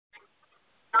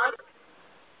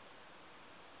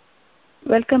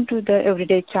Welcome to the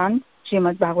Everyday Chant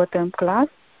Srimad Bhagavatam class.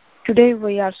 Today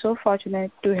we are so fortunate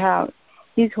to have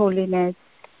His Holiness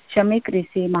Shamik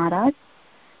Rishi Maharaj.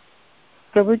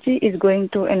 Prabhuji is going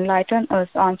to enlighten us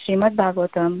on Srimad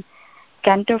Bhagavatam,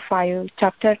 Canto 5,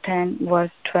 Chapter 10,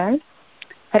 verse 12.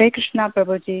 Hare Krishna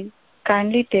Prabhuji,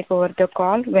 kindly take over the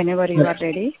call whenever you are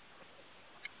ready.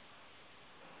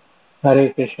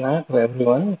 Hare Krishna to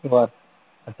everyone who are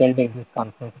attending this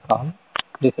conference call.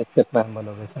 Please accept my humble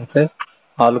obeisances.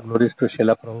 All glories to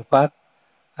Srila Prabhupada.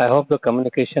 I hope the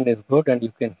communication is good and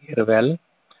you can hear well.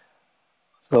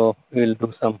 So we will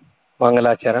do some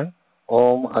Mangalacharan.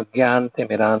 Om Agyante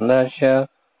Mirandasya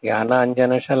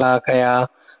Jnananjana Shalakaya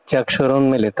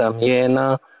Chakshurunmilitam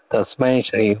Yena Tasmai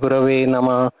Shri Gurave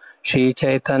Namah Shri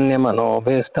Chaitanya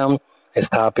Manobhistam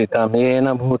Sthapitam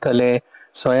Yena Bhutale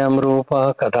Swayam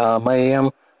Rupa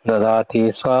Kadamayyam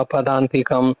Dadati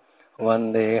Swapadantikam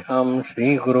Vandeham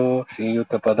Shri Guru Shri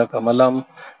Yutapadakamalam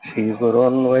Shri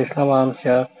Gurun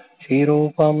Vaishnavamsya Shri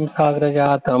Rupam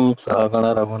Sagrajatam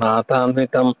Sagana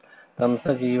Raghunathānvitam Tam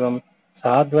Sajivam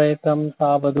Sadvaitam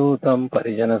Savadutam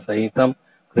Parijana Sahitam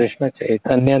Krishna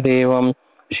Chaitanya Devam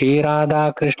Shri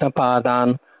Radha Krishna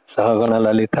Padan Sahagana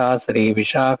Lalita Sri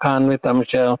Vishakhanvitam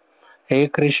Sha He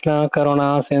Krishna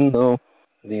Karuna Sindhu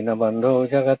Dinabandhu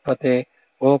Jagatpate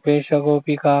Gopesha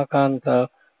Gopika Kanta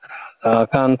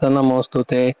Kanta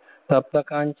Namostute Tapta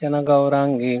Kanchana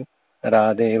Gaurangi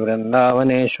Radhe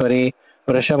Vrindavaneshwari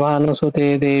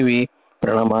Vrishabhanusute Devi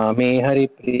Pranamami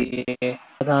Haripriye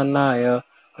Pradhanaya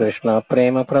Krishna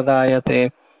Prema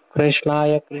Pradayate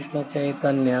Krishnaya Krishna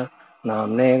Chaitanya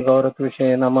Namne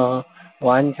Gauratvishe Namah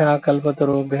Vancha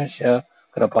Kalpatarubhyasya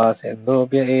Kripa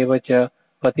Sindhubhya Evacha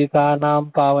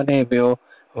Patitanam Pavanebhyo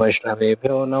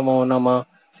Vaishnavebhyo Namo Namah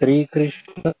Shri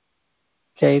Krishna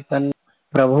Chaitanya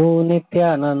Prabhu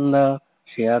Nityananda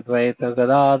Shri Advaita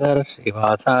Gadadhar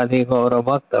Srivasadi Gaura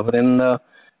Bhakta Vrinda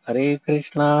Hare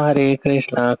Krishna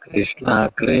Krishna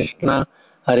Krishna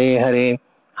Hare Hare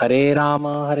Hare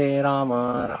Rama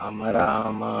Rama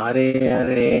Rama Hare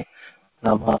Hare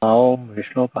Nama Om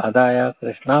Vishnu Padaya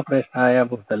Krishna Presthaya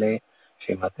Bhutale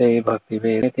Srimate Bhakti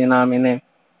Vediti Namine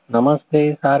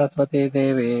Namaste Saraswate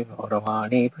Deve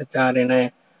Gauravani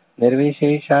Pracharine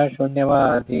Nirvishesha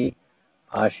Shunyavadi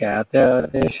Ashyatya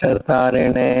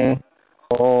Deshartarine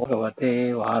Om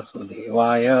Bhagavate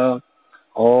Vasudevaya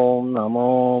Om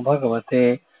Namo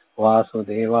Bhagavate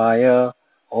Vasudevaya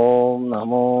Om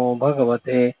Namo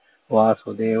Bhagavate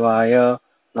Vasudevaya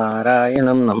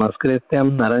Narayanam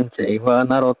Namaskrityam Naranchaiva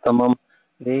Narottamam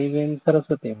Devim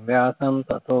Saraswatim Vyasam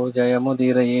Tato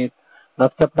Jayamudirayet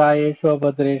Natyaprayeshu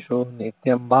Abhadreshu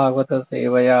Nityam Bhagavata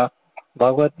Sevaya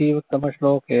Bhagavati Uttama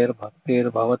Shloker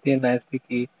Bhaktir Bhavati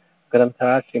Naistiki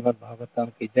Granthara Srimad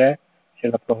Bhagavatam ki Jai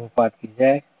Srila Prabhupada ki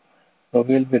Jai. So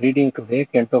we will be reading today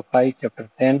Canto 5, Chapter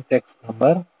 10, text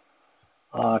number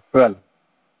 12.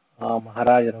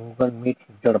 Maharaj Raghugan meets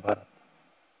Jad Bharat.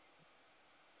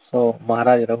 So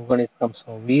Maharaj Raghugan is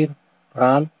from Veer,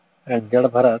 Pran and Jad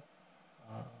Bharat.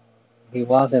 He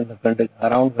was in the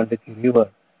around Gandaki river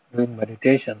doing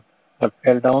meditation, but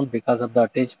fell down because of the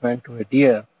attachment to a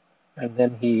deer, and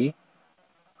then he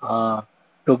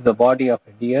took the body of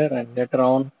a deer, and later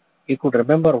on he could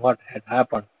remember what had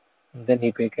happened. And then he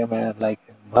became like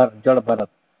Jad Bharat,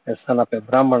 a son of a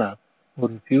Brahmana who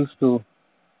refused to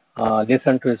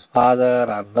listen to his father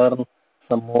or learn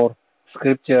some more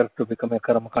scripture to become a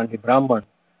Karmakandi Brahman.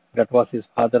 That was his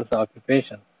father's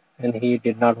occupation, and he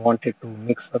did not want it to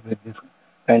mix up with this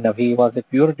kind of. He was a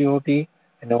pure devotee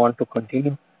and he wanted to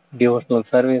continue devotional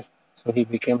service, so he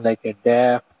became like a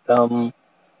deaf, dumb,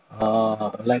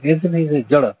 like as if he's a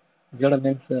Jada. Jada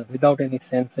means without any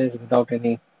senses, without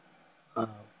any uh,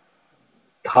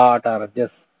 thought, or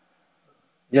just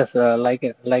like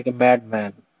a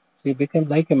madman. So he became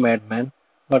like a madman,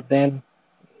 but then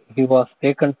he was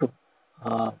taken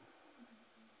uh,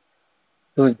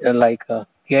 to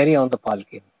carry on the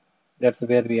palkin. That's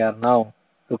where we are now,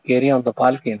 to carry on the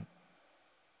palkin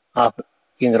of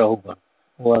King Rahuban,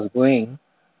 who was going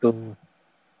to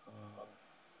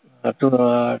to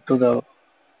the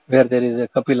where there is a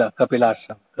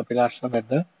Kapilashram at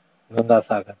the Ganga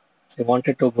Sagar. So he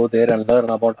wanted to go there and learn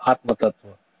about Atma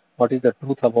Tattva. What is the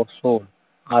truth about soul,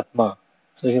 Atma?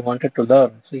 So he wanted to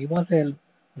learn. So he was a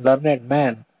learned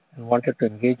man and wanted to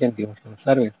engage in devotional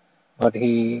service. But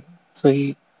he,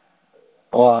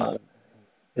 uh,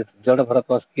 this Jada Bharat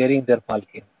was carrying their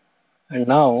palki. And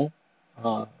now,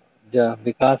 uh,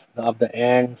 because of the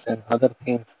ants and other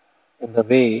things in the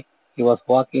way, he was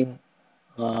walking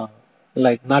uh,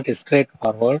 like not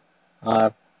straightforward.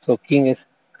 So king is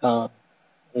uh,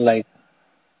 like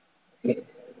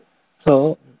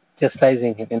so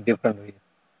chastising him in different ways.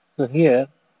 So here,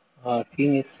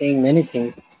 king is saying many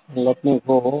things. Let me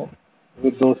go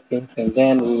with those things, and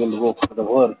then we will go for the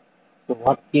work. So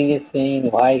what king is saying,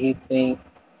 why he's saying,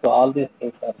 so all these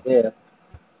things are there.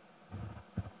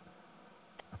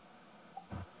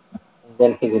 And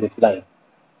then he will reply.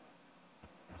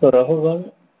 So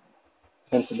Raghuvan,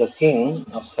 since the king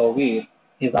of Sauvir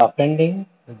is offending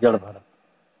Jadbharat.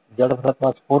 Jadbharat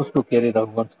was forced to carry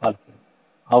Raghuvan's palki.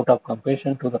 Out of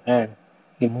compassion to the end,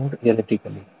 he moved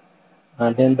erratically.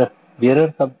 And then the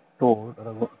bearers of told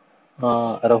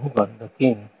Raghuvan, the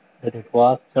king, that it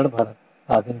was Jadbharat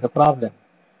causing the problem.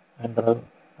 And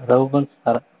Raghuvan's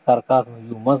sarcasm,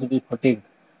 you must be fatigued.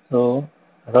 So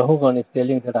Raghuvan is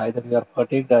telling that either you are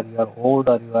fatigued or you are old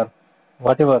or you are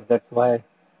whatever, that's why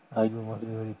you must be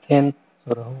very thin.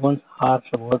 So Raghuvan's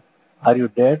harsh words, are you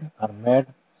dead or mad?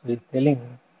 So he is telling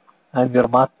him, I am your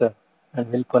master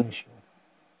and will punish you.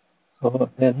 So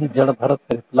then Jada Bharat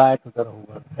replied to the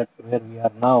Raghuvan, that's where we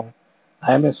are now.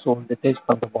 I am a soul detached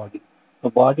from the body. The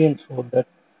body and soul, that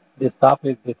this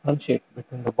topic differentiates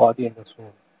between the body and the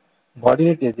soul.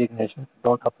 Bodily designations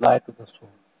don't apply to the soul.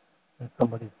 When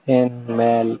somebody is thin,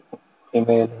 male,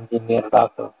 female, engineer,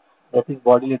 doctor, that is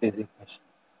bodily designation.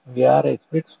 We are a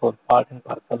spirit soul, part and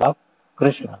parcel of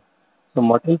Krishna. So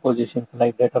material positions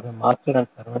like that of a master and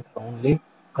servant are only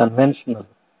conventional.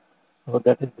 So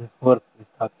that is this verse is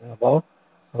talking about.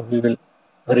 So we will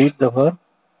read the verse,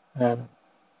 and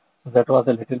that was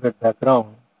a little bit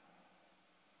background.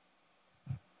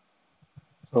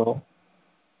 So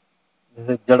this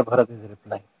is Jad Bharat is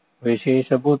replying.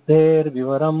 विशेष बुद्धेर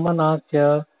विवरम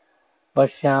मनाच्य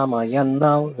पश्याम यन्न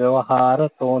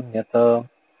व्यवहारतोऽन्यत्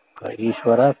क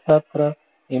ईश्वरस्तत्र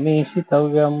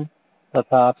इमीशितव्यम्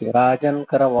तथापि राजन्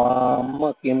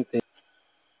करवाम किं ते.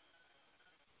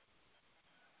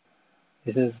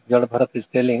 This is Jad Bharat is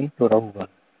telling to Raghuvan.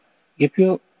 If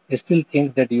you still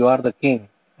think that you are the king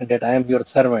and that I am your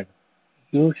servant,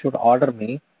 you should order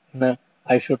me and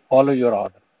I should follow your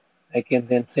order. I can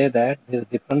then say that this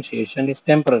differentiation is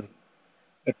temporary.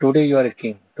 Today you are a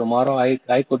king. Tomorrow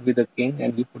I could be the king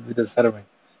and you could be the servant.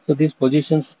 So these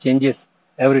positions changes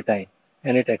every time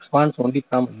and it expands only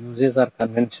from uses or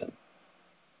convention.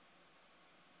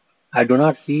 I do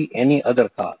not see any other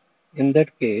cause. In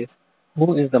that case,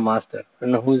 who is the master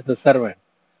and who is the servant?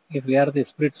 If we are the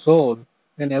spirit soul,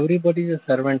 then everybody is a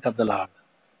servant of the Lord.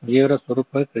 Jivara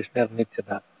Swarupa Krishna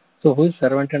Nityada. So who is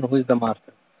servant and who is the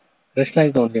master? Krishna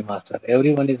is the only master.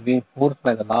 Everyone is being forced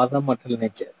by the laws of material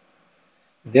nature.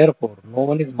 Therefore, no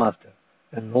one is master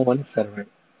and no one is servant.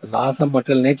 The laws of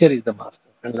material nature is the master,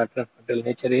 and material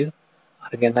nature is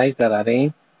organized or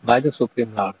arranged by the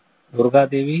Supreme Lord. Durga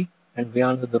Devi and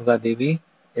beyond the Durga Devi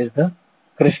is the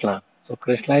Krishna. So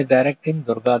Krishna is directing,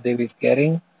 Durga Devi is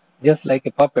carrying, just like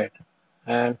a puppet.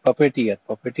 And puppeteer.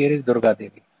 Puppeteer is Durga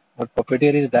Devi. But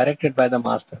puppeteer is directed by the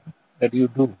master. That you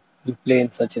do, you play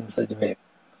in such and such way.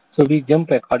 So we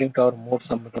jump according to our modes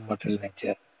of the material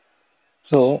nature.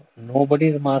 So nobody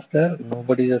is master,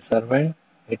 nobody is a servant.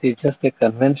 It is just a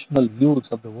conventional use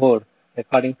of the word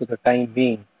according to the time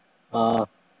being. Uh,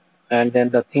 and then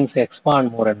the things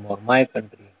expand more and more. My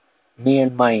country, me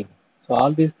and mine. So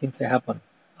all these things happen.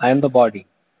 I am the body,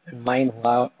 and mine,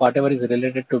 whatever is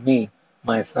related to me,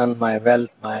 my son, my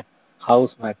wealth, my house,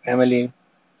 my family,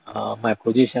 my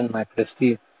position, my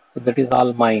prestige. So that is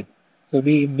all mine. So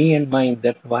me and mine.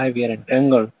 That's why we are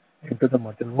entangled into the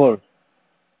material world.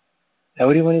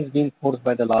 Everyone is being forced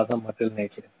by the laws of material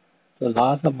nature. So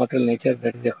laws of material nature,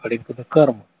 that is according to the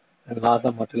karma, and laws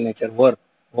of material nature work.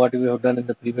 What we have done in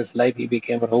the previous life, he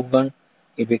became Raghuvan,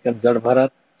 he became Jad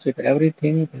Bharat. So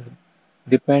everything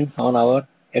depends on our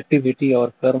activity,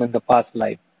 our karma in the past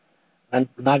life, and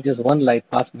not just one life,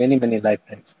 past many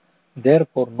lifetimes.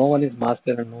 Therefore, no one is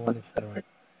master and no one is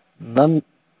servant.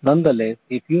 Nonetheless,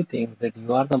 if you think that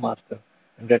you are the master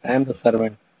and that I am the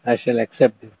servant, I shall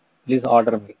accept this. Please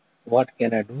order me. What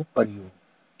can I do for you?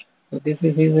 So he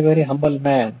is a very humble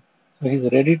man. So he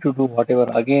is ready to do whatever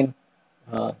again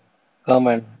uh, come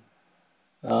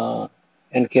uh,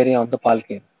 and carry on the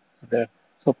palki.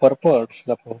 So purport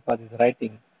the Prabhupada is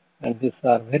writing, and these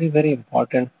are very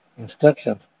important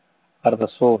instructions for the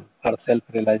soul, for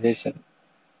self-realization.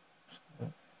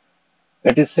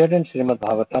 It is said in Srimad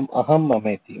Bhagavatam, Aham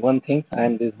Mameti. One thinks I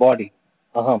am this body.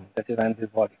 Aham, that is I am this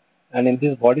body. And in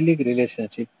this bodily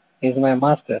relationship, he is my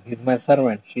master, he is my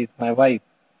servant, she is my wife,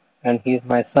 and he is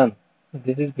my son.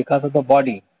 This is because of the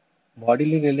body.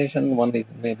 Bodily relation, one is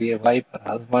maybe a wife or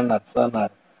husband or son or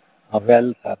a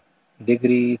wealth or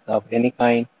degrees of any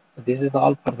kind. This is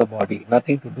all for the body,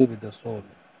 nothing to do with the soul.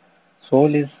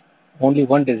 Soul is only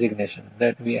one designation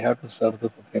that we have to serve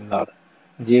the Supreme Lord.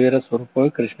 Jivara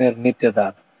Swarupa Krishna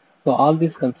Nityadas. So all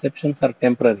these conceptions are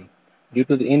temporary due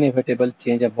to the inevitable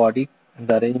change of body and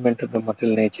the arrangement of the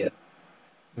material nature.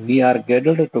 We are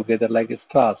gathered together like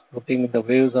straws floating in the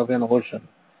waves of an ocean,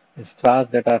 straws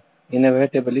that are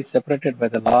inevitably separated by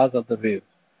the laws of the waves.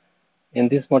 In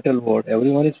this material world,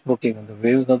 everyone is floating on the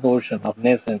waves of the ocean of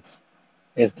nascence,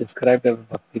 as described by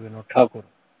Bhaktivinoda Thakur.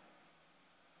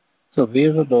 So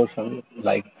waves of the ocean,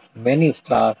 like many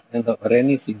stars in the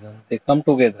rainy season, they come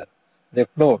together, they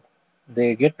float,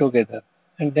 they get together,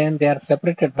 and then they are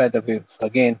separated by the waves.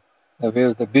 Again,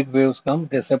 the big waves come,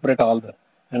 they separate all the,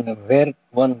 and where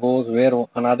one goes, where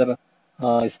another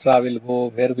star will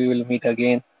go, where we will meet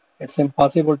again, it's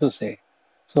impossible to say.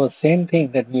 So same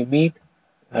thing that we meet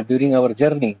during our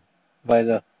journey by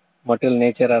the material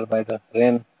nature or by the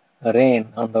rain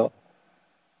on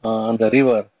the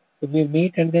river. So we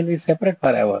meet and then we separate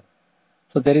forever.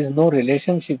 So there is no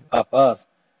relationship of us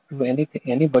to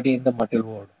anybody in the material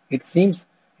world. It seems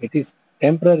it is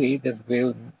temporary, this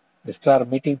wave, the star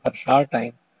meeting for short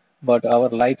time, but our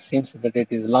life seems that it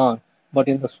is long. But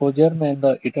in the sojourn and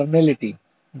the eternality,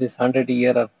 this 100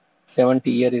 year or 70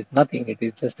 year is nothing. It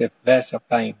is just a flash of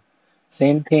time.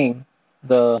 Same thing,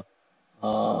 the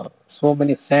so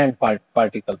many sand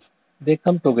particles, they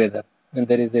come together. When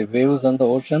there is a waves on the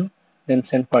ocean, then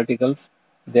sand particles,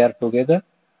 they are together,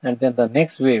 and then the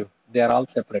next wave, they are all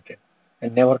separated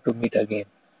and never to meet again.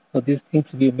 So these things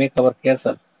we make our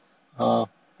castle uh,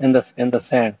 in the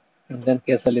sand, and then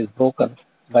castle is broken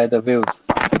by the waves,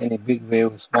 any big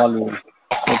wave, small wave.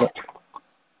 So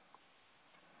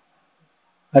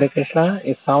Hare Krishna,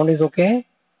 if sound is okay?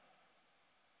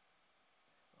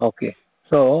 Okay.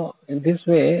 So in this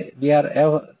way, we have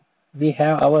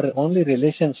our only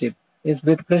relationship is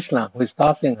with Krishna, who is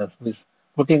tossing us, who is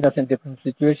putting us in different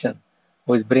situations,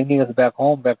 who is bringing us back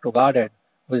home, back to Godhead,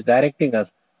 who is directing us.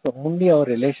 So only our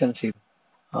relationship,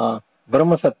 uh,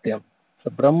 Brahma Satyam. So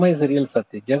Brahma is the real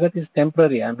Satya. Jagat is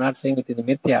temporary. I am not saying it is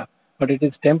mithya, but it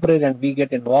is temporary, and we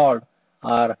get involved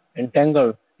or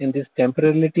entangled in this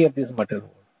temporality of this material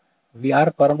world. We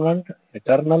are permanent,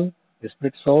 eternal,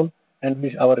 spirit soul,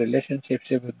 and our relationship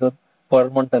with the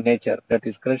permanent nature, that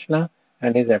is Krishna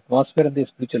and his atmosphere in the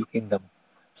spiritual kingdom.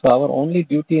 So our only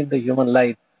duty in the human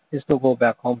life is to go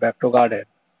back home, back to Godhead.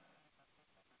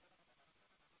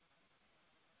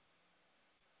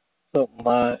 So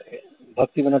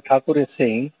Bhaktivinoda Thakur is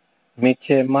saying,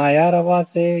 Miche Maya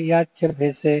Ravase Yacha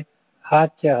Bhese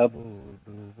Hacha Habu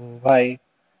Dubu Bhai.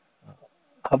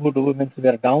 Habu Dubu means we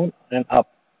are down and up.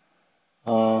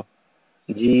 Uh,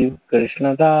 जीव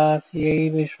कृष्णदास यही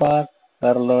विश्वास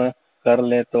कर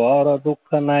ले तो और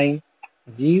दुख नहीं.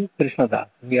 Jeev Krishnadas,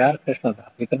 we are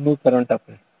Krishnadas, we can do servant of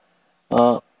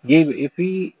Krishna. If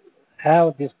we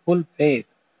have this full faith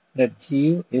that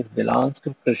Jeev is belongs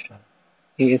to Krishna,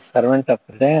 he is servant of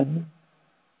Krishna, then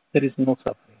there is no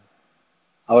suffering.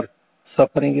 Our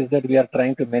suffering is that we are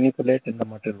trying to manipulate in the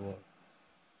material world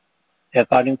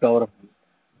according to our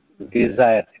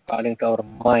desires, according to our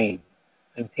mind,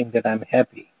 and think that I am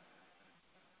happy.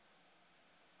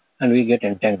 And we get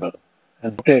entangled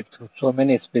and rotate through so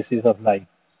many species of life.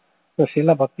 So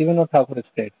Srila Bhaktivinoda Thakur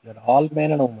states that all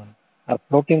men and women are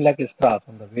floating like straws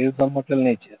on the waves of material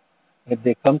nature. If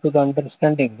they come to the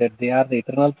understanding that they are the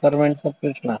eternal servants of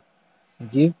Krishna,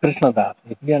 Jeev Krishnadas,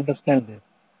 if we understand this,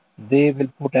 they will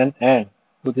put an end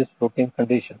to this floating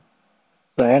condition.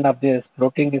 So end of this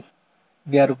floating is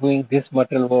we are going this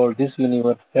material world, this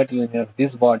universe,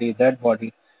 this body, that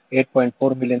body,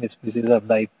 8.4 million species of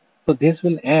life. So this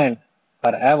will end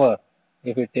forever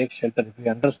if we take shelter, if we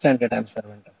understand that I am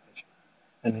servant of Krishna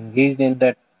and engage in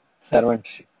that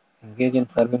servantship, engage in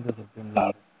serving the Supreme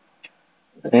Lord.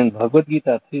 In Bhagavad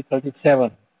Gita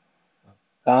 3:37,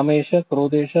 Kamesha,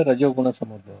 Krodesha, Rajoguna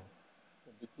Samudho.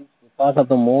 Because of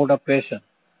the mode of passion,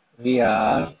 we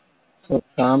are so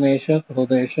Kamesha,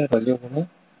 Krodesha, Rajoguna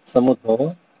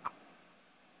Samudho,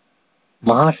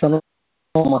 Mahashano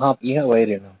Mahapiha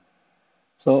Vairena.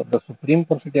 So the Supreme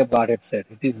Personality of Godhead said,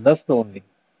 it is lust only.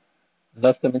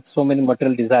 Lust means so many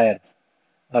material desires,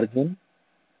 Arjun,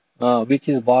 which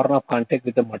is born of contact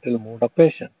with the material mode of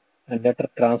passion, and that are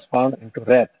transformed into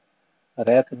wrath.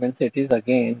 Wrath means it is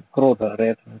again krodha.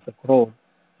 Wrath means a krodh.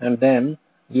 And then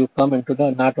you come into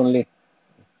the not only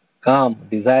calm,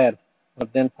 desire,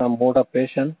 but then from mode of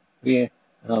passion, we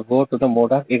go to the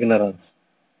mode of ignorance,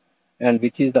 and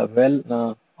which is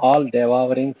the all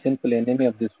devouring sinful enemy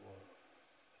of this world.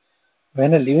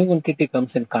 When a living entity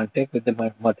comes in contact with the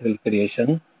material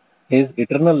creation, his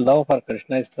eternal love for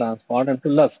Krishna is transformed into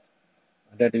lust.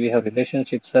 That we have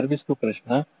relationship service to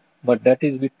Krishna, but that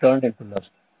is we turned into lust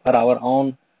for our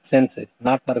own senses,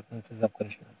 not for the senses of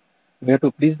Krishna. We have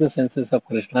to please the senses of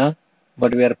Krishna,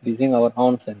 but we are pleasing our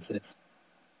own senses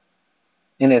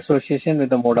in association with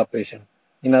the mode of passion.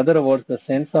 In other words, the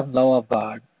sense of love of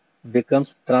God becomes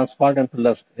transformed into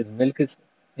lust. As milk is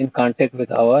in contact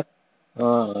with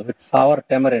with sour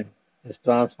tamarind, is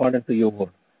transformed into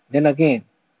yogurt. Then again,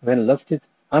 when lust is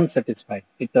unsatisfied,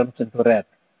 it turns into wrath.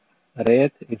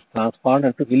 Wrath is transformed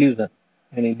into illusion,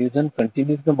 and illusion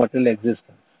continues the material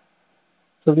existence.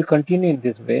 So we continue in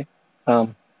this way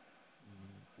from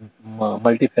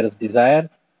multifarious desires,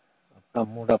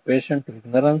 from mode of passion to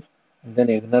ignorance, and then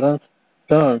ignorance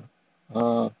turn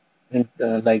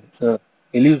into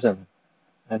illusion,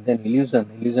 and then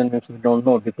illusion means we don't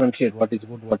know, differentiate what is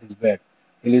good, what is bad.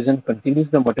 Illusion continues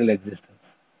the material existence.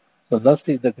 So lust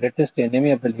is the greatest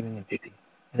enemy of the living entity,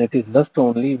 and it is lust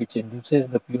only which induces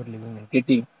the pure living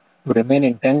entity to remain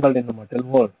entangled in the material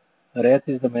world. Wrath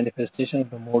is the manifestation of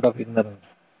the mode of ignorance.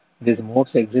 These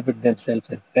modes exhibit themselves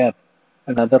as wrath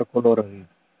and other corollaries.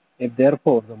 If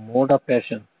therefore the mode of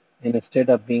passion, instead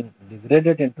of being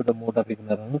degraded into the mode of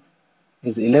ignorance,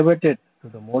 is elevated to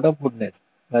the mode of goodness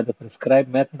by the prescribed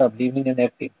method of living and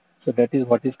acting, so that is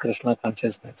what is Krishna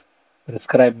consciousness.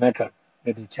 Prescribed method.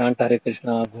 That is chant Hare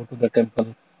Krishna, go to the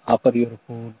temple, offer your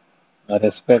food,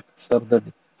 respect, serve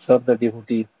the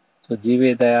devotees. So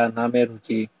Jive Daya, Name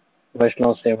Ruchi,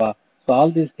 Vaishnava Seva. So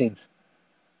all these things.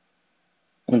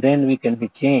 And then we can be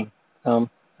changed from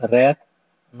wrath,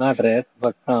 not wrath,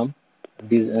 but from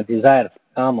desires,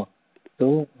 kama,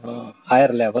 to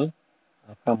higher level,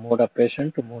 from mode of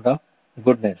passion to mode of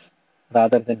goodness,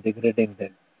 rather than degrading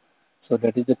them. So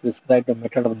that is the prescribed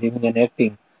method of living and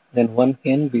acting. Then one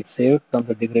can be saved from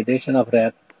the degradation of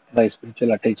wrath by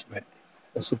spiritual attachment.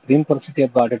 The Supreme Personality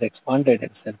of Godhead expanded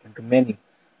himself into many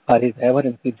for his ever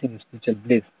increasing spiritual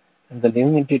bliss, and the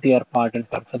living entity are part and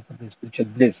parcel of the spiritual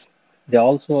bliss. They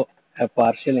also have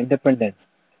partial independence,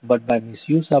 but by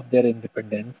misuse of their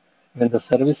independence, when the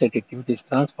service attitude is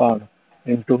transformed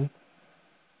into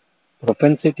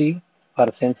propensity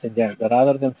for sense enjoyment.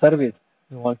 Rather than service,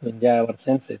 we want to enjoy our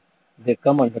senses. They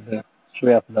come under the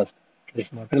sway of lust. This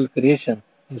material creation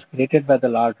is created by the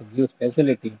Lord to give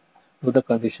facility to the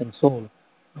conditioned soul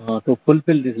to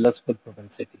fulfill this lustful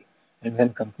propensity. And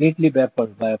when completely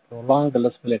baffled by a prolonged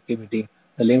lustful activity,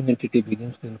 the living entity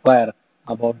begins to inquire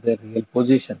about their real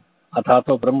position.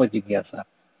 Athato Brahma Jigyasa.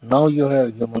 Now you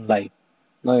have human life.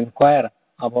 Now inquire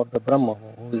about the Brahma.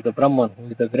 Who is the Brahman? Who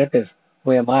is the greatest?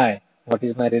 Who am I? What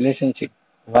is my relationship?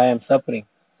 Why I am suffering?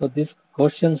 So these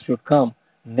questions should come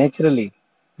naturally.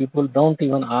 People don't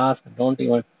even ask, don't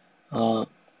even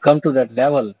come to that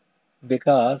level,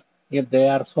 because if they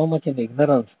are so much in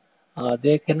ignorance,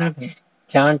 they cannot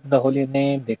chant the holy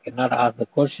name, they cannot ask the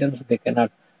questions, they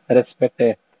cannot respect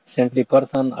a saintly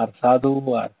person or sadhu,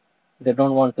 or they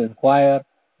don't want to inquire.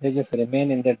 They just remain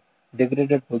in that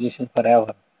degraded position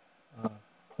forever.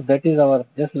 So that is our,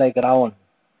 just like Ravan.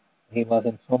 He was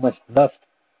in so much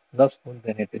lustful,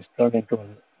 then it is turned into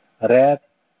wrath.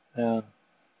 Uh,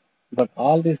 but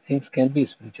all these things can be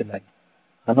spiritualized.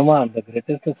 Hanuman, the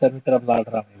greatest servitor of Lord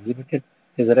Ram, exhibited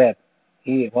his wrath.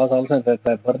 He was also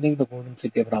by burning the golden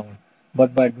city of Ravan.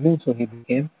 But by doing so, he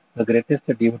became the greatest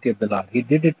devotee of the Lord. He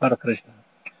did it for Krishna.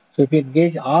 So if we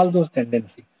engage all those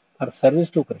tendencies for service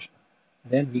to Krishna,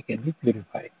 then we can be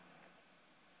purified.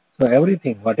 So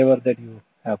everything, whatever that you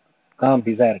have calm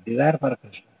desire for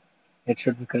Krishna. It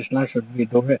should be Krishna,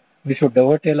 we should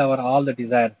devote our all the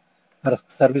desire for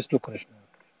service to Krishna.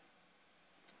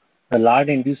 The Lord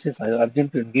induces Arjuna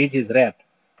to engage his wrath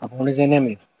upon his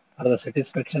enemies for the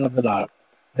satisfaction of the Lord.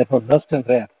 Therefore, lust and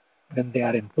wrath, when they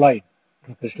are employed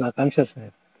in Krishna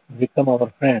consciousness, become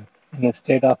our friends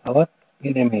instead of our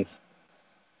enemies.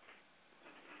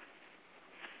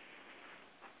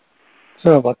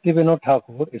 So, Bhakti Vinod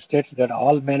Thakur states that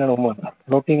all men and women are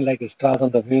floating like stars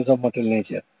on the wheels of material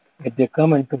nature. If they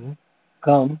come to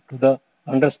the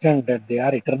understand that they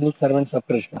are eternal servants of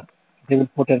Krishna, they will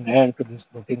put an end to this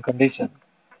floating condition.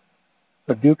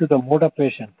 So, due to the mode of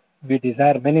passion, we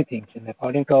desire many things, and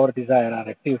according to our desire, our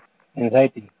active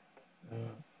anxiety.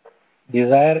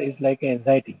 Desire is like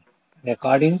anxiety, and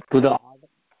according to the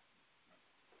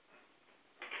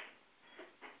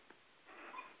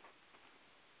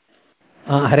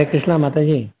Hare Krishna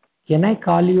Mataji, can I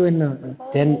call you in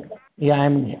 10? Yeah,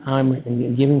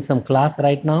 I'm giving some class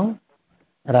right now.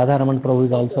 Radharaman Prabhu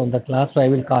is also in the class, so I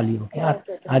will call you.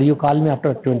 Okay? Or you call me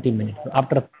after 20 minutes,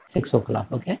 after 6 o'clock.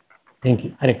 Okay? Thank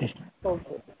you. Hare Krishna.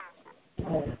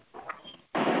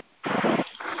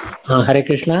 Hare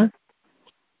Krishna.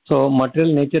 So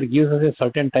material nature gives us a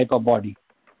certain type of body.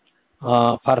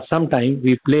 For some time,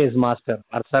 we play as master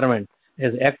or servant,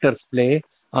 as actors play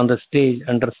on the stage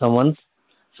under someone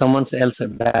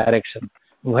else's direction.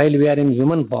 while we are in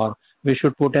human form, we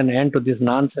should put an end to this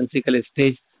nonsensical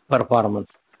stage performance.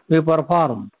 We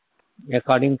perform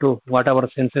according to what our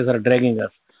senses are dragging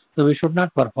us. So we should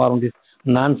not perform this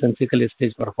nonsensical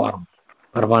stage performance.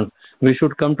 We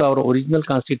should come to our original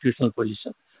constitutional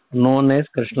position, known as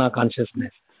Krishna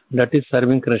consciousness, that is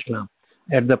serving Krishna.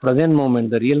 At the present moment,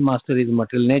 the real master is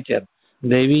material nature.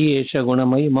 Devi esha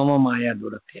gunamayi mama maya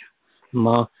duratya.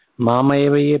 Mama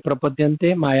eva ye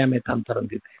prapadyante maya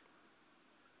metantarandite.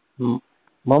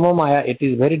 Mama maya, it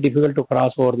is very difficult to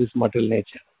cross over this material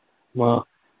nature.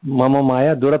 Mama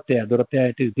maya duratya. Duratya,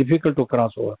 it is difficult to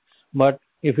cross over. But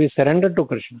if we surrender to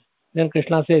Krishna, then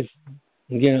Krishna says,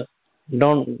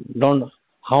 don't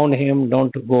hound him,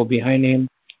 don't go behind him,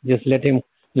 just let him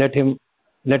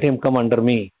come under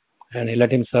me and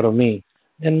let him serve me.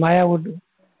 Then Maya would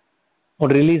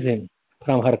release him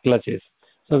from her clutches.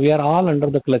 So we are all under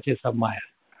the clutches of Maya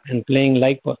and playing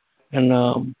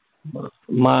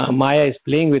Maya is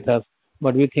playing with us,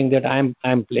 but we think that I'm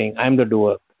playing, I'm the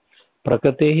doer.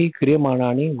 Prakatehi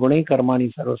kriyamanani gunai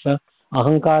karmani sarvasa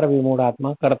ahankara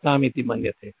vimudatma kartamiti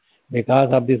manyate.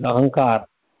 Because of this ahankar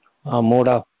mode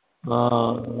of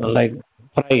like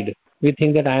pride, we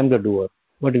think that I am the doer,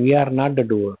 but we are not the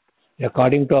doer.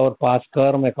 According to our past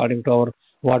karma, according to our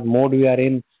what mode we are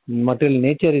in, material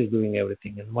nature is doing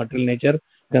everything. And material nature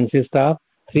consists of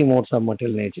three modes of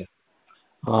material nature: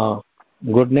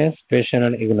 goodness, passion,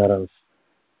 and ignorance.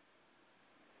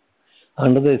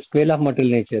 Under the spell of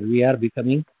material nature, we are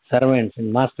becoming servants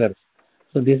and masters.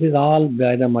 So this is all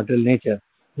by the material nature.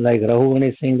 Like Rahugan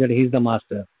is saying that he is the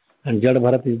master and Jad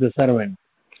Bharat is the servant.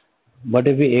 But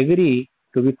if we agree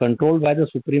to be controlled by the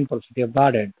Supreme Personality of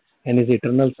Godhead and His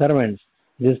eternal servants,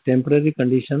 this temporary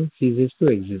condition ceases to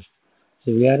exist.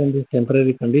 So we are in this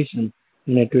temporary condition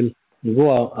and it will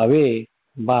go away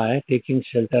by taking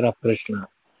shelter of Krishna.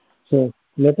 So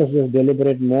let us just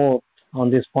deliberate more on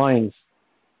these points.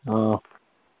 So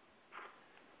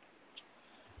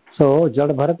Jad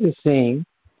Bharat is saying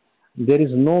there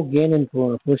is no gain in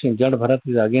pushing. Jad Bharat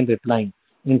is again replying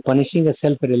in punishing a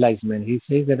self-realized man. He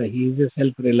says that he is a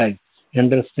self-realized. He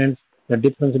understands the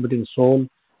difference between soul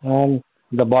and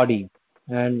the body,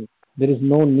 and there is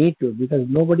no need to, because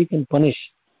nobody can punish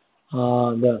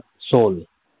the soul.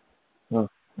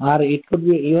 Or it could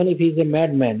be even if he is a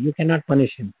madman, you cannot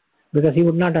punish him because he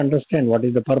would not understand what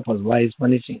is the purpose, why he is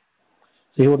punishing.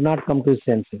 So he would not come to his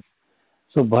senses.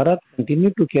 So Bharat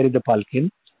continued to carry the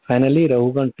palkin. Finally,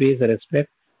 Rahugan pays respect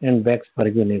and begs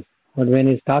forgiveness. But when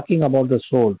he is talking about the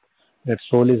soul, that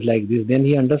soul is like this, then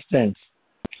he understands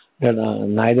that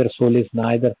neither soul is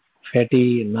neither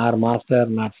fatty, nor master,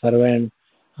 not servant,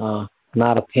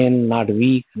 nor thin, not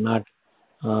weak, not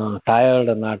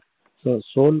tired, not. So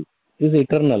soul is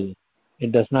eternal.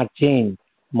 It does not change.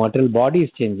 Material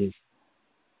body changes,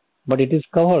 but it is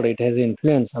covered. It has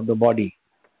influence of the body.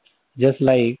 Just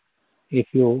like if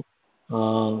you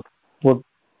put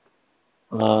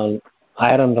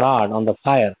iron rod on the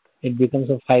fire, it becomes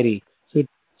a fiery. So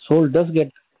soul does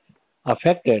get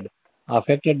affected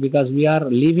because we are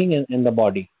living in the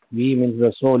body. We means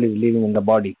the soul is living in the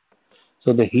body.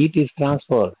 So the heat is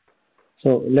transferred.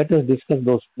 So let us discuss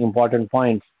those important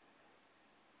points.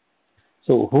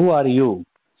 So who are you?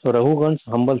 So Rahugan's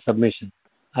humble submission.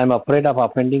 I am afraid of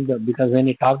offending because when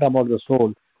he talked about the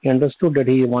soul, he understood that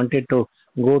he wanted to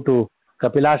go to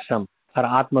Kapilashram or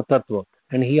Atma Tattva,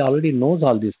 and he already knows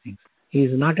all these things. He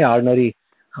is not an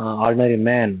ordinary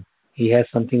man. He has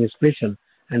something special,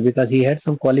 and because he had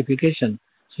some qualification,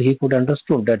 so he could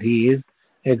understood that he is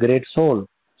a great soul.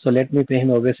 So let me pay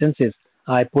him obeisances.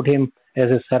 I put him as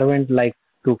a servant, like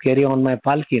to carry on my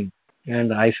palkin,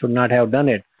 and I should not have done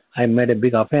it. I made a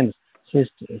big offense. So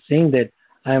he's saying that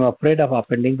I am afraid of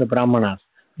offending the Brahmanas.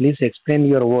 Please explain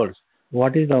your words.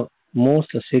 What is the most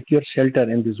secure shelter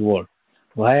in this world?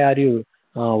 Why are you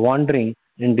wandering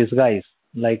in disguise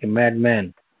like a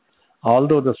madman?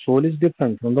 Although the soul is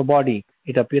different from the body,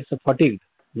 it appears fatigued,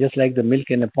 just like the milk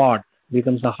in a pot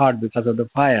becomes hard because of the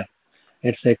fire.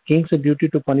 It's a king's duty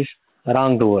to punish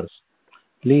wrongdoers.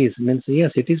 Please, means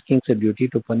yes, it is king's duty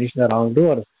to punish the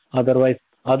wrongdoers. Otherwise,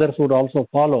 others would also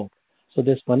follow. So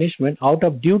this punishment out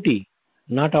of duty,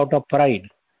 not out of pride,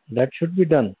 that should be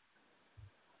done.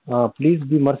 Please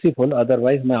be merciful,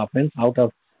 otherwise my offense out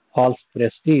of false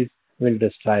prestige will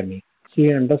destroy me. So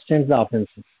he understands the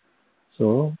offenses.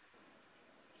 So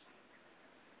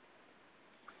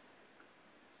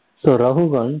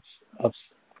Rahugan's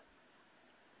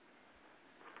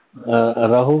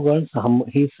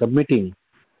he is submitting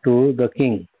to the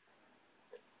king.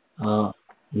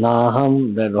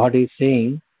 Naham, that what he is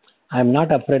saying, I am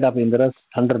not afraid of Indra's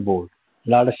thunderbolt,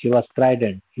 Lord Shiva's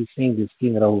trident. He is saying this,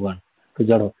 King Rahugan,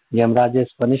 to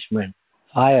Yamraja's punishment.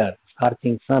 Fire,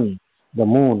 scorching sun, the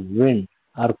moon, wind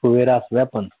are Kuvera's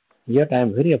weapons. Yet I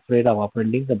am very afraid of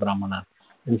offending the Brahmanas.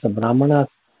 Since the Brahmanas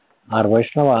are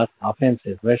Vaishnavas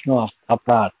offenses, Vaishnava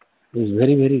aparat is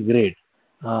very, very great.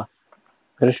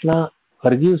 Krishna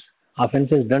forgives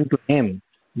offenses done to him,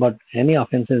 but any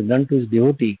offenses done to his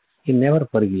devotee, he never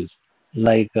forgives.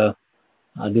 Like this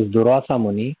Durvasa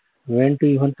Muni went to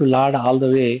even to Lord all the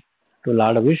way to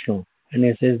Lord Vishnu, and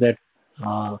he says that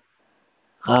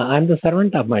I am the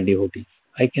servant of my devotees.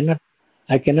 I cannot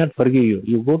forgive you.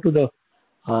 You go to the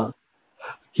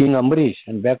King Ambarish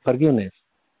and beg forgiveness.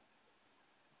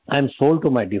 I am sold to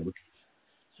my devotees.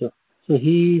 So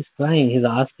he is trying, he is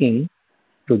asking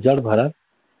to Jad Bharat,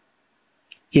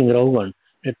 King Raghuvan,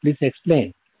 that please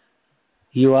explain.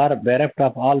 You are bereft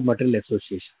of all material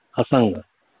association, asanga.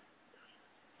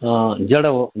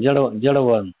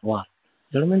 Jadavan.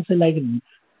 Jada means like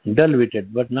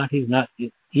dull-witted, but not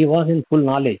he was in full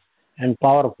knowledge and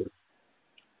powerful.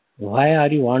 Why are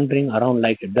you wandering around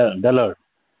like a dullard?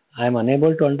 I am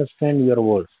unable to understand your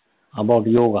words about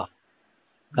yoga.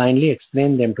 Kindly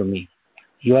explain them to me.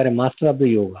 You are a master of the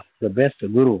yoga, the best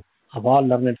guru of all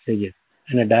learned sages,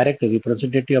 and a direct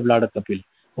representative of Lord Kapil.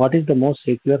 What is the most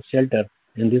secure shelter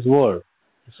in this world?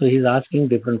 So he is asking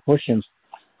different questions.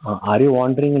 Are you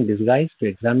wandering in disguise to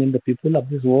examine the people of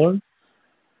this world?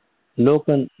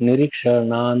 Lokan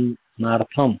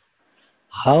nirikshanartham.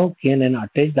 How can an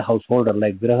attached householder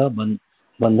like Graha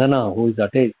Bandhana, who is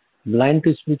attached, blind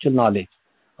to spiritual knowledge,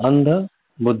 Andha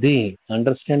Buddhi,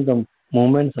 understand the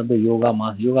movements of the yoga,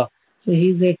 mass yoga? So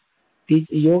he is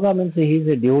yoga means he is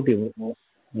a devotee,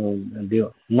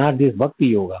 not this bhakti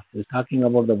yoga. He is talking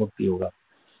about the bhakti yoga.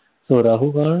 So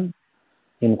Rahugan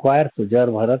inquires to Jar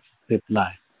Bharat's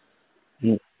reply.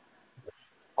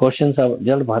 Questions of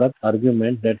Jar Bharat's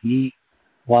argument that he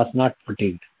was not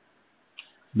fatigued.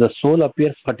 The soul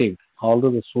appears fatigued,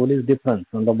 although the soul is different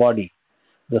from the body.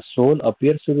 The soul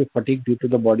appears to be fatigued due to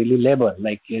the bodily labor,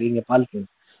 like carrying a palki.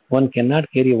 One cannot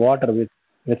carry water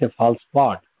with a false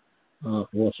pot.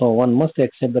 So one must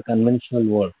accept the conventional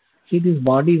world. See, this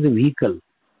body is a vehicle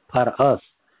for us,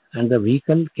 and the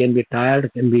vehicle can be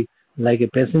tired, can be like a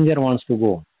passenger wants to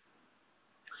go.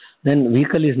 Then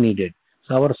vehicle is needed.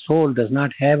 So our soul does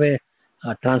not have a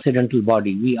transcendental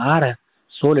body.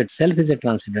 Soul itself is a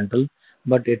transcendental,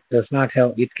 but it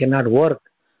cannot work.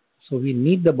 So we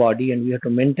need the body and we have to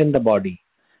maintain the body.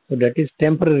 So that is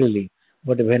temporarily.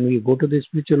 But when we go to the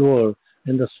spiritual world,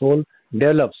 then the soul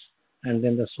develops, and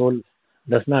then the soul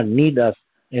does not need us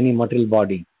any material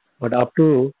body. But up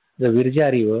to the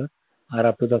Virja river, or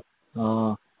up to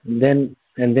then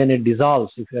it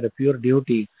dissolves. If you are a pure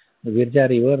devotee, the Virja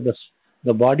river,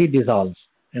 the body dissolves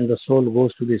and the soul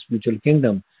goes to the spiritual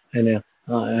kingdom and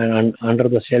under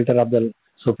the shelter of the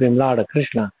Supreme Lord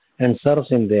Krishna and serves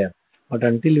him there. But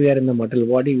until we are in the material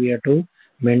body, we have to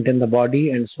maintain the body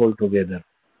and soul together.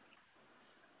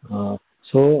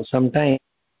 So sometimes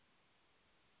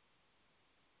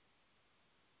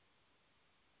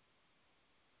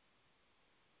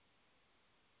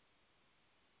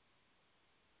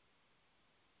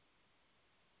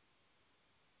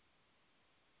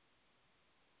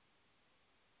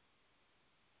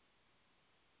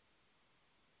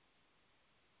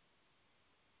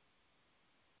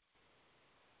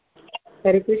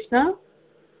Hare Krishna.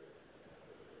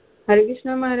 Hare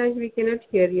Krishna Maharaj, we cannot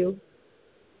hear you.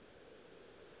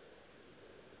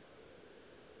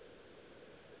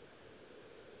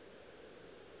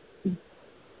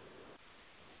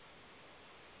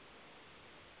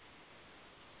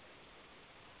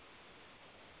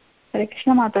 Hare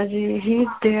Krishna Mataji, he is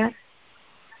there.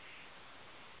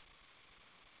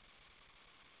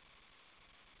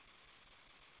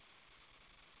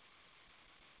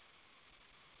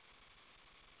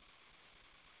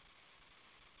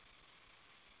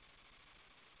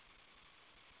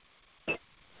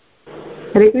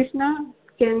 Hare Krishna,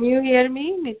 can you hear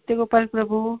me, Nitya Gopal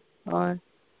Prabhu or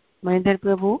Mahindra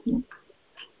Prabhu?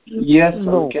 Yes,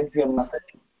 no. We can hear Maharaj.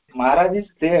 Maharaj is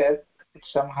there, but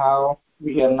somehow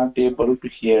we are not able to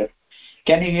hear.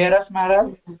 Can you hear us,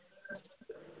 Maharaj?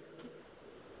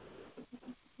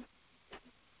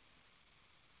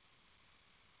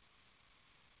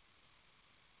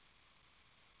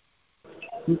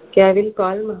 Okay, I will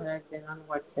call Maharaj then on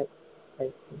WhatsApp.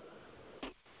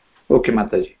 Okay,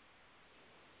 Mataji.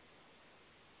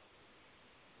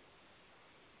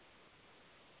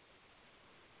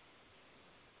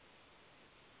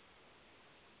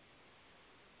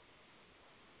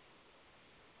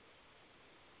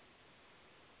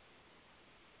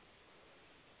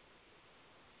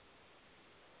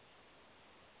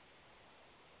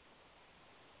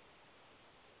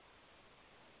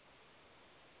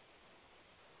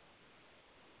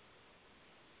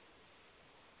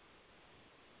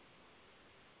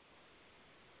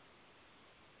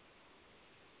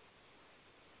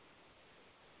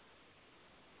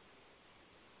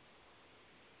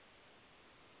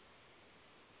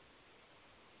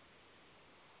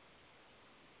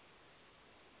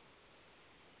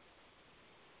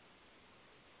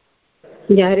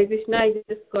 Yeah, Hare Krishna, I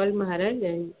just called Maharaj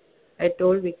and I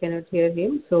told we cannot hear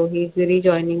him, so he's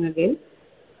rejoining again.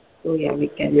 So yeah, we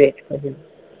can wait for him.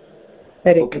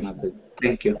 Hare Okay, Krishna. Mataji.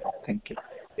 Thank you. Thank you.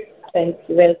 Thank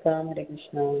you. Welcome, Hare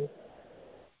Krishna.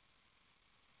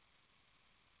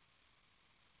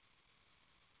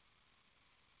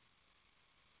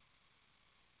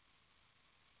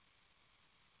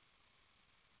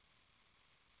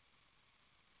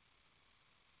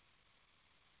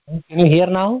 Can you hear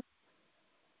now?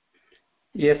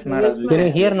 Yes, Maharaj. Yes, Can you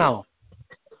Maharaj. hear now?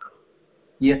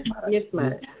 Yes, Maharaj. Yes,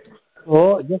 Maharaj.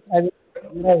 So just I will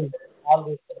summarize all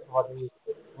this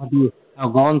what you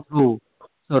have gone through.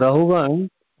 So Rahugan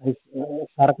is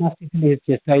sarcastically is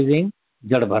chastising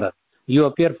Jad Bharat. You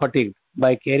appear fatigued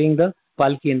by carrying the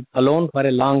palki alone for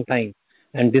a long time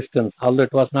and distance, although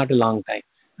it was not a long time.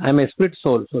 I am a split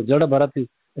soul. So Jad Bharat is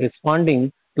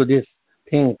responding to this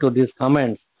thing, to these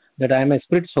comments, that I am a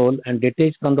split soul and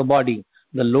detached from the body.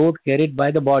 The load carried by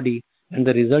the body and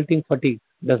the resulting fatigue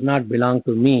does not belong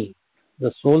to me.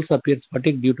 The soul appears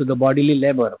fatigued due to the bodily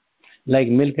labor, like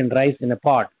milk and rice in a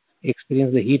pot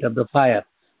experience the heat of the fire.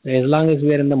 So as long as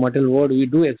we are in the material world,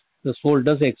 the soul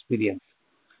does experience.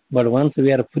 But once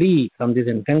we are free from this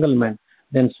entanglement,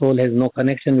 then soul has no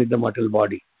connection with the material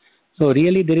body. So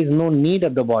really there is no need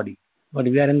of the body. But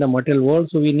we are in the material world,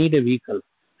 so we need a vehicle.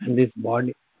 And this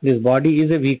body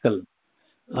is a vehicle.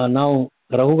 Now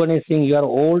Rahugan is saying you are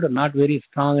old, not very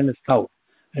strong and stout.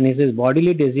 And he says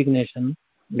bodily designation,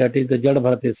 that is the Jad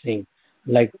Bharat is saying,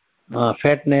 like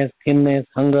fatness, thinness,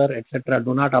 hunger, etc.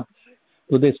 do not apply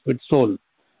to the spirit soul.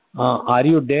 Are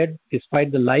you dead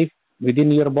despite the life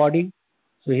within your body?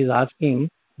 So he is asking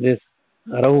this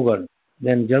Rahugan.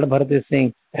 Then Jad Bharat is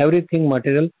saying everything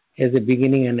material has a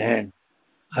beginning and end.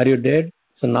 Are you dead?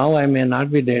 So now I may not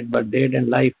be dead, but dead and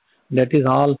life, that is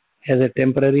all has a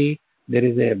temporary, there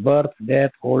is a birth,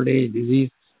 death, old age, disease,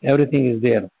 everything is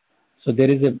there. So there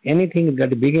is anything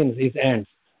that begins, it ends.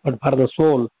 But for the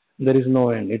soul, there is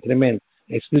no end. It remains.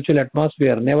 A spiritual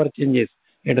atmosphere never changes.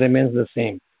 It remains the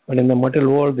same. But in the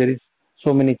material world, there is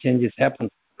so many changes happen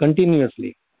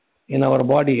continuously. In our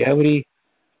body, every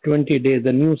 20 days,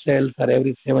 the new cells are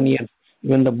every 7 years.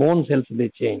 Even the bone cells, they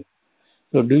change.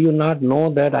 So do you not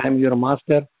know that I am your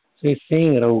master? So he is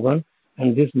saying, Rahugan,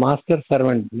 and this master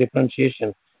servant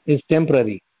differentiation is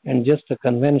temporary and just a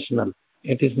conventional.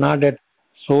 It is not that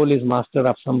soul is master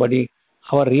of somebody.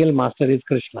 Our real master is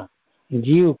Krishna.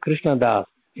 Jeev Krishna Das.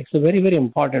 It's a very, very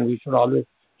important. We should always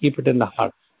keep it in the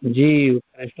heart. Jeev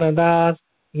Krishna Das,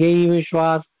 Yehi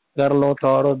Vishwas, Karlo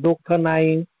Toro Dukha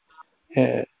Nai.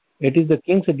 It is the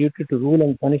king's duty to rule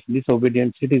and punish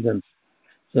disobedient citizens.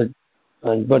 So,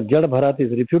 but Jad Bharat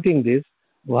is refuting this.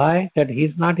 Why? That he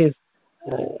is not his,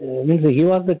 means he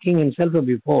was the king himself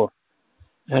before,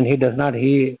 and he does not,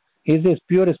 he is a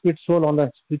pure spirit soul on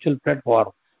the spiritual platform.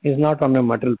 He is not on a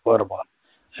material platform.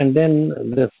 And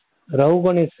then this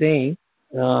Rahugan is saying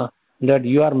that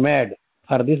you are mad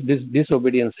for this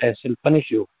disobedience. I shall punish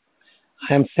you.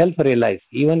 I am self-realized.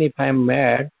 Even if I am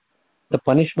mad, the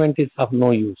punishment is of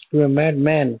no use. To a mad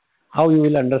man, how you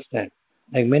will understand?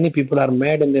 Like many people are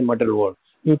mad in the material world.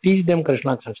 You teach them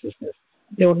Krishna consciousness,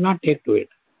 they would not take to it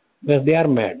because they are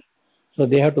mad. So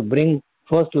they have to bring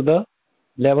first to the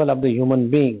level of the human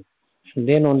being. And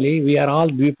then only we are all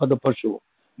for the Pashu,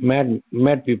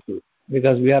 mad people,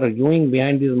 because we are going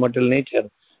behind this material nature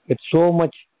with so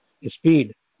much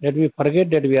speed that we forget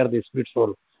that we are the spirit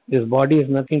soul. This body has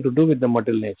nothing to do with the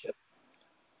material nature.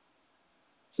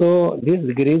 So this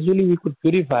gradually we could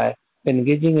purify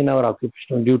engaging in our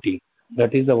occupational duty,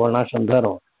 that is the Varnashram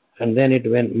Dharma, and then it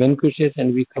vanquishes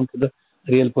and we come to the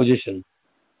real position.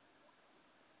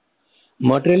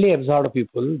 Materially absorbed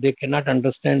people, they cannot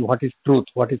understand what is truth,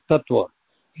 what is tattva.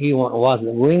 He was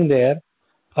going there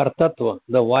for tattva.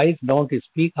 The wise don't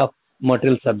speak of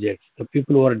material subjects. The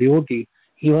people who are devotee,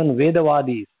 even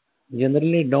Vedavadis,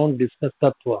 generally don't discuss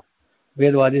tattva.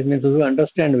 Vedavadis means who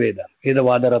understand Veda,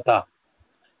 Vedavadarata.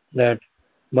 That,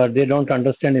 but they don't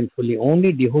understand him fully.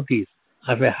 Only devotees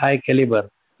of a high caliber,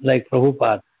 like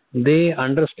Prabhupada, they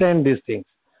understand these things.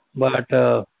 But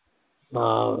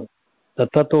the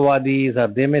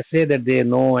Tattvavadis, they may say that they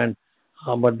know, and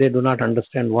but they do not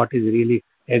understand what is really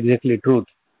exactly truth.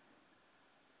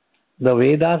 The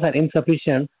Vedas are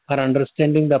insufficient for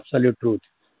understanding the absolute truth.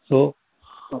 So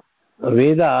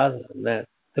Vedas,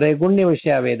 Traigunya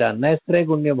Vishya Veda,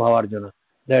 Naistraigunya Bhavarjuna,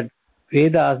 that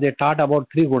Vedas, they taught about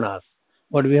three gunas,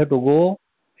 but we have to go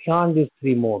beyond these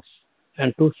three modes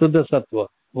and to Shuddha Sattva,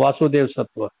 Vasudev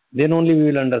Sattva, then only we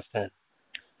will understand.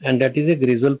 And that is a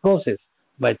gradual process,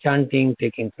 by chanting,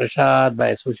 taking prasad, by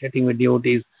associating with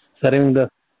devotees, serving the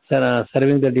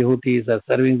devotees or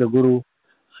serving the Guru.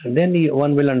 And then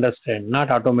one will understand, not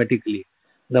automatically.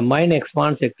 The mind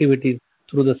expands activities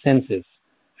through the senses,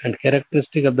 and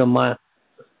characteristic of the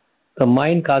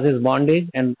mind causes bondage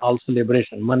and also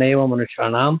liberation. Maneva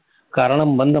manushyanam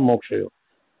karanam bandha mokshayo.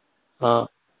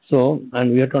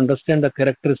 And we have to understand the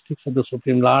characteristics of the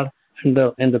Supreme Lord and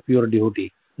the pure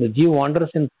devotee. The Jeev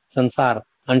wanders in sansar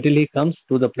until he comes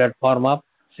to the platform of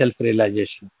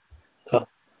self-realization.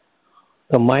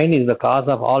 The mind is the cause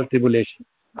of all tribulation.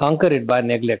 Conquer it by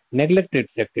neglect. Neglect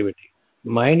its activity.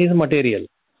 Mind is material.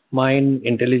 Mind,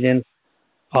 intelligence,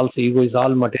 also ego is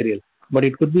all material. But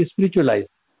it could be spiritualized.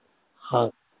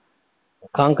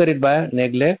 Conquer it by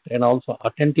neglect and also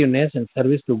attentiveness and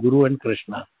service to Guru and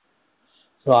Krishna.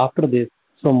 So after this,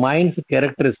 mind's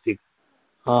characteristic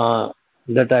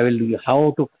that I will do,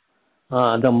 how to,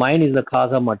 the mind is the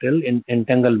cause of material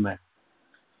entanglement.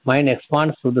 Mind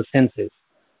expands through the senses.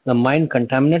 The mind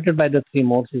contaminated by the three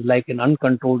modes is like an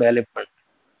uncontrolled elephant.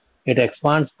 It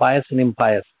expands pious and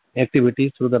impious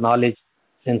activities through the knowledge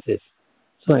senses.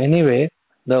 So anyway,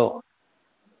 the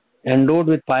endowed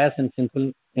with pious and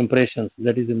sinful impressions,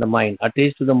 that is in the mind,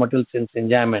 attached to the material sense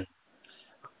enjoyment,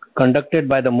 conducted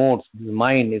by the modes. The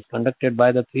mind is conducted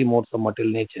by the three modes of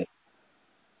material nature.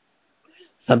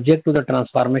 Subject to the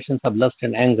transformations of lust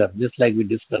and anger, just like we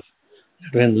discussed.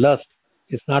 That when lust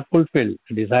is not fulfilled,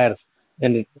 desires,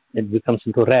 then it becomes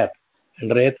into wrath.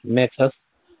 And wrath makes us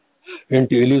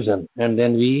into illusion. And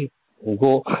then we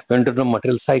go into the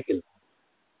material cycle.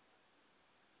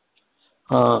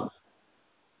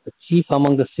 The chief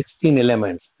among the 16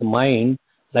 elements, the mind,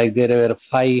 like there were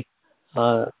 5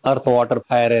 earth, water,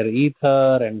 fire, air,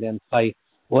 ether, and then 5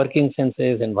 working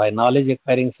senses, and by knowledge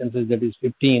acquiring senses, that is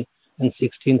 15, and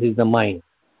 16th is the mind,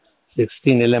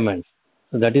 16 elements.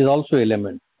 So that is also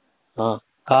element. Cause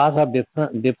of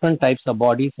different types of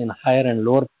bodies in higher and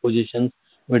lower positions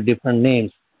with different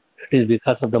names. It is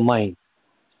because of the mind.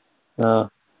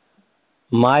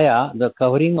 Maya, the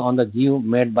covering on the Jeev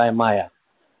made by Maya,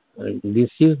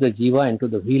 deceives the Jiva into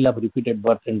the wheel of repeated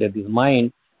birth, and that this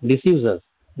mind deceives us.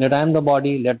 That I am the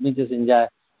body, let me just enjoy.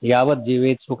 Yavat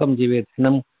jivet, sukham jivet,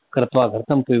 hinam kratva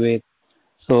ghartam pivet.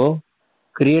 So,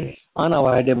 creates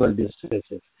unavoidable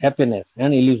distresses, happiness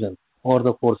and illusion over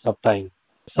the course of time.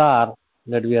 Samsara,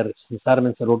 that we are, samsara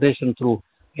means rotation through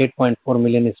 8.4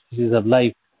 million species of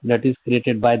life, that is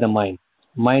created by the mind.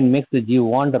 Mind makes the Jiva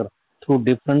wander through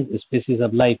different species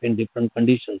of life in different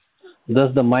conditions.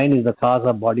 Thus, the mind is the cause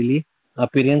of bodily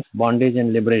appearance, bondage,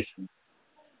 and liberation.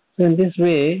 So, in this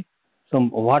way,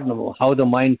 how the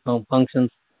mind functions,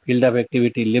 field of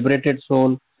activity, liberated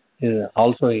soul is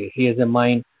also he has a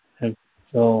mind, and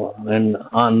so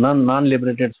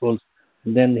non-liberated souls,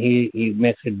 then he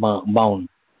makes it bound.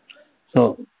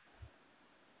 So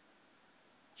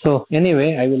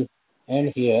anyway, I will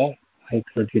end here.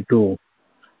 5:32.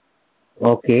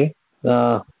 Okay.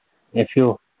 If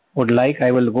you would like,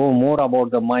 I will go more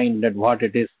about the mind, that what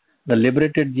it is, the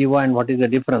liberated jiva, and what is the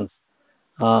difference.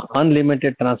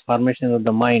 Unlimited transformation of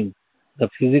the mind, the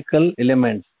physical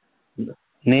elements,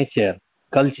 nature,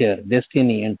 culture,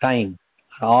 destiny, and time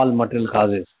are all material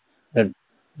causes. That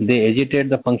they agitate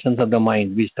the functions of the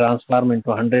mind, which transform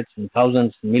into hundreds and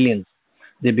thousands and millions.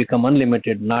 They become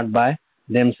unlimited, not by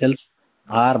themselves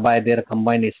or by their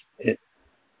combined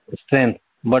strength,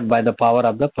 but by the power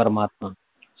of the Paramatma.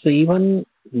 So even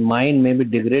mind may be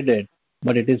degraded,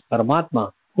 but it is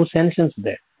Paramatma who sanctions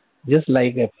that. Just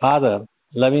like a father,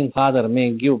 loving father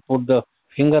may put the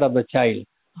finger of the child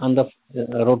on the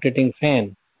rotating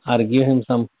fan or give him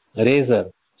some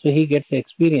razor, so he gets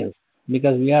experience,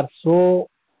 because we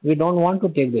don't want to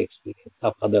take the experience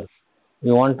of others.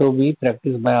 We want to be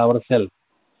practiced by ourselves,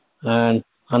 and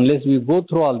unless we go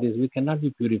through all this, we cannot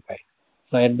be purified.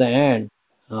 So at the end,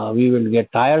 we will get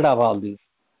tired of all this.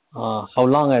 How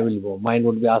long I will go? Mind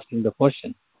would be asking the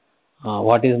question.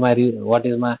 What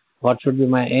should be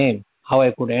my aim? How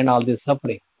I could end all this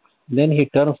suffering? Then he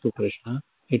turns to Krishna,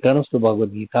 he turns to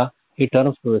Bhagavad Gita, he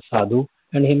turns to a sadhu,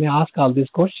 and he may ask all these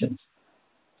questions.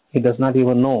 He does not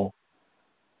even know.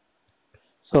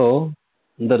 So,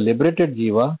 the liberated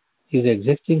jiva is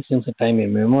existing since a time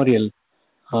immemorial,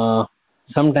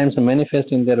 sometimes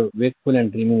manifest in their wakeful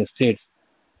and dreaming states.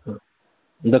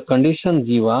 The conditioned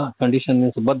jiva, condition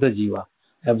means baddha jiva,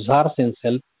 absorbs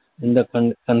himself in the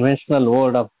conventional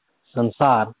world of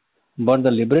sansar, but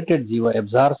the liberated jiva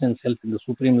absorbs himself in the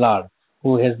Supreme Lord,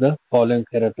 who has the following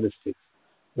characteristics.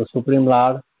 The Supreme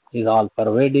Lord is all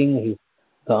pervading, he is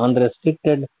the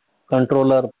unrestricted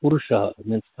controller, Purusha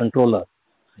means controller.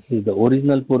 He is the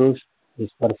original Purush, he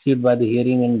is perceived by the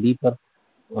hearing and deeper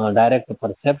direct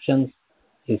perceptions.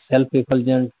 He is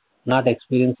self-effulgent, not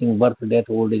experiencing birth, death,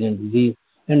 old age, and disease.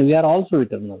 And we are also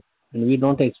eternal, and we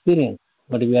don't experience,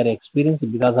 but we are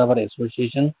experiencing because of our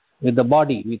association with the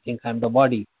body. We think I'm the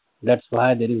body. That's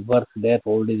why there is birth, death,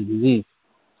 old age, disease.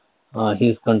 He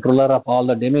is controller of all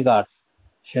the demigods,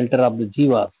 shelter of the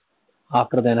jivas.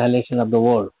 After the annihilation of the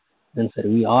world, then sir,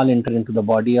 we all enter into the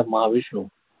body of Mahavishnu,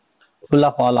 full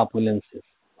of all opulences.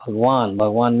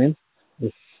 Bhagwan means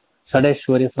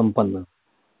Sadeshwarya Sampanna,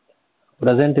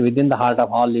 present within the heart of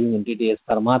all living entities,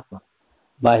 Paramatma,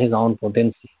 by his own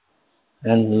potency.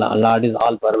 And Lord is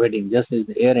all pervading, just as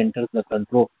the air enters the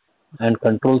control and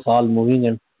controls all moving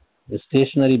and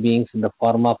stationary beings in the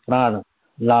form of Prana.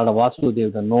 Lord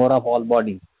Vasudev, the knower of all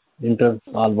bodies, enters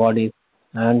all bodies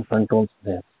and controls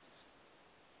them.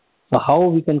 So how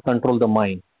we can control the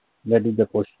mind? That is the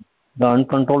question. The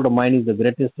uncontrolled mind is the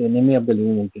greatest enemy of the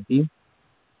living entity.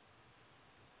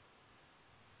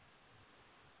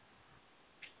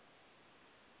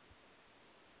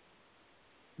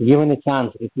 Given a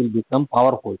chance, it will become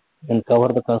powerful and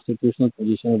cover the constitutional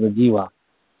position of the jiva.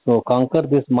 So conquer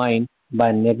this mind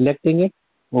by neglecting it.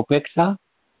 Upeksha,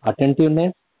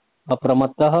 attentiveness,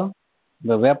 apramattaha,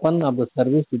 the weapon of the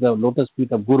service to the lotus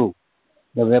feet of Guru,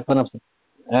 the weapon of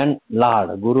and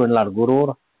Lord, Guru and Lord,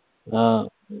 Guru,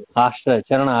 Ashraya,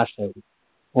 Charana Ashraya,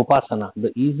 Upasana.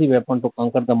 The easy weapon to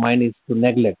conquer the mind is to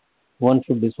neglect. One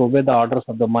should disobey the orders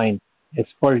of the mind,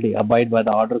 expertly abide by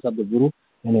the orders of the Guru,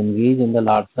 and engage in the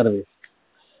Lord's service.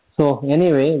 So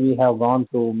anyway, we have gone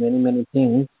through many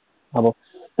things about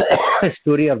the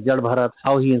story of Jad Bharat,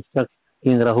 how he instructs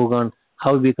King Rahugan,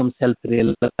 how he becomes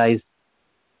self-realized.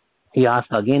 He asks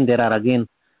again, there are again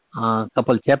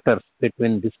couple chapters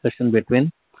between discussion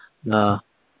between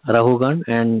Rahugan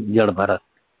and Jad Bharat.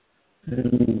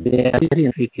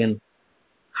 If we can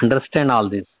understand all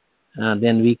this,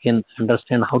 then we can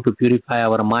understand how to purify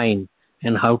our mind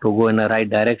and how to go in the right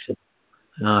direction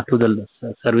to the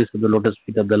service of the lotus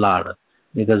feet of the Lord,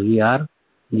 because we are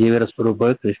Jivara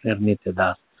Swarupa Krishna Nitya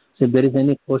Das. So if there is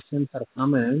any questions or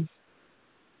comments,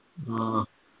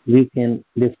 we can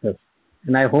discuss.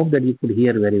 And I hope that you could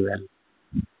hear very well.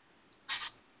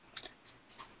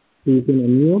 So you can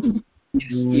unmute.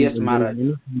 Yes, Maharaj.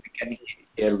 We can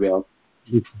hear well.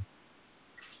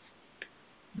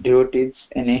 Devotees,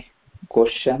 any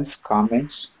questions,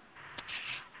 comments?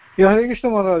 Yeah, Hare Krishna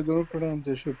Maharaj, Guru Pranam,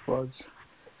 Jai Shri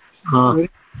Prabhupada.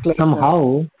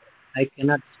 Somehow I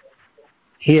cannot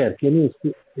hear. Can you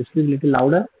speak a little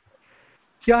louder?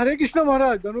 Yeah, Hare Krishna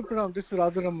Maharaj, Guru Pranam, this is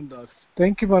Radharaman Das.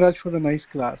 Thank you Maharaj for the nice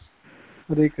class.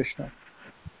 Hare Krishna.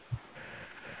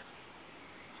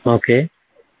 Okay.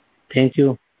 Thank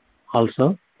you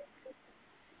also.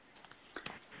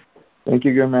 Thank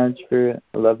you, Guru Maharaj, for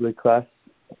a lovely class.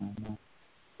 I'm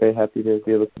very happy to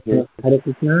be able to hear. Hare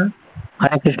Krishna.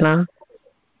 Hare Krishna.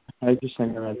 Hare Krishna,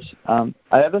 Guru Maharaj.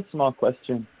 I have a small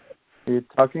question. You're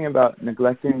talking about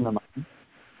neglecting the mind,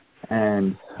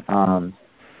 and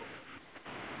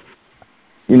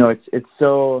it's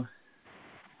so.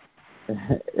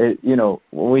 When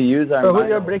we use our mind.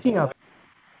 You're breaking up.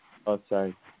 Oh,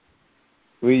 sorry.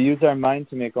 We use our mind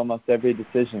to make almost every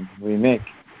decision we make.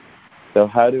 So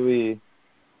how do we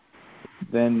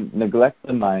then neglect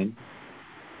the mind?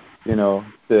 So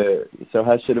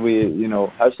how should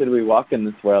we walk in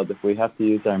this world if we have to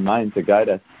use our mind to guide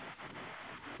us?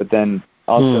 But then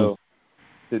also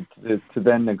to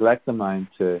then neglect the mind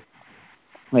to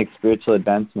make spiritual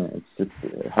advancement. It's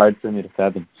just hard for me to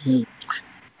fathom.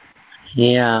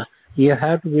 Yeah, you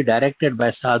have to be directed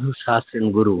by Sadhu, Shastra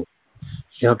and Guru.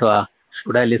 You have to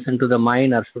should I listen to the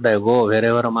mind or should I go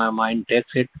wherever my mind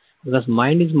takes it? Because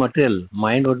mind is material.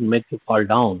 Mind would make you fall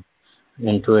down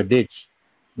into a ditch,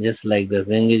 just like the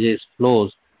Ganges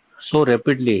flows so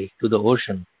rapidly to the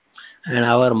ocean. And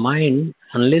our mind,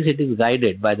 unless it is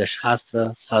guided by the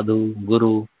Shastra, Sadhu,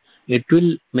 Guru, it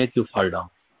will make you fall down.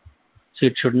 So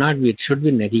it should not be, it should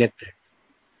be neglected.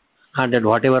 Not that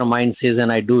whatever mind says and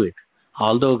I do it.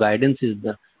 Although guidance is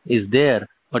there,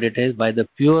 but it is by the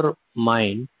pure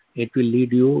mind, it will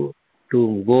lead you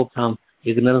to go from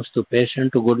ignorance to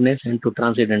passion to goodness and to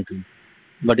transcendental.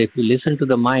 But if you listen to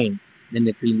the mind, then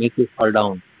it will make you fall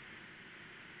down.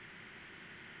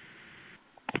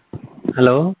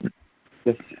 Hello?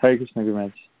 Yes, Hare Krishna, Guru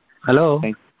Maharaj. Hello?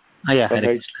 Thank you. Yeah, Hare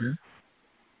Krishna.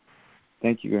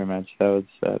 Thank you, Guru Maharaj.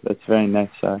 That's very nice.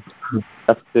 I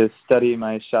have to study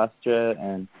my Shastra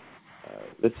and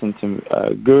listen to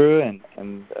Guru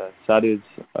and Sadhus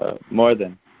more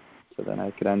than, so then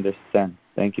I could understand.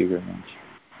 Thank you, Guru Maharaj.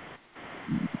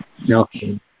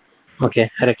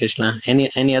 Okay, Hare Krishna.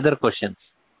 Any other questions?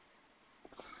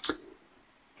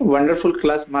 Wonderful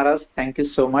class, Maharaj. Thank you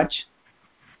so much.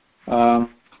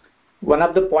 one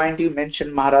of the point you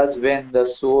mentioned, Maharaj, when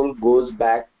the soul goes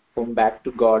back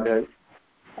to Godhead,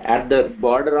 at the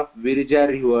border of Virja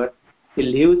river, he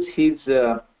leaves his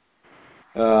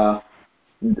what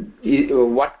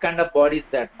kind of body is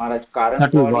that, Maharaj?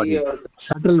 Karan body or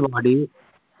subtle body.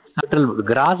 Subtle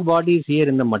grass body is here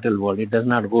in the material world. It does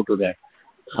not go to that.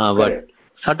 But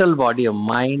subtle body of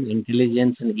mind,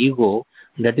 intelligence, and ego,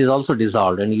 that is also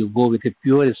dissolved, and you go with a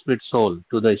pure spirit soul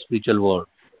to the spiritual world,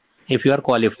 if you are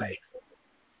qualified.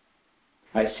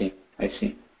 I see.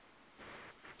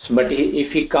 So, but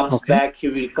if he comes back, he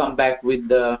will come back with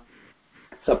the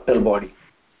subtle body.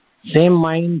 Same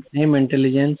mind, same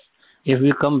intelligence. If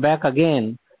we come back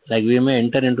again, like we may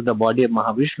enter into the body of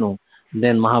Mahavishnu,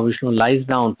 then Mahavishnu lies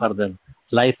down further.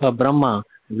 Life of Brahma,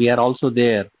 we are also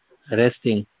there,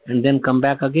 resting, and then come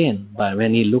back again. But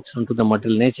when he looks into the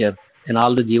material nature, then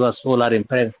all the jiva soul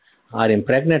are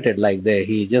impregnated like that.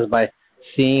 He just by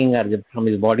seeing or from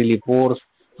his bodily pores,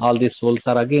 all these souls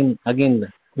are again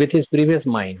with his previous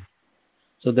mind.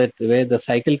 So that way the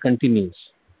cycle continues.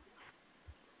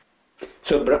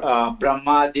 So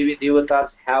Brahma, Devi, Devatas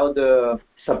have the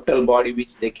subtle body which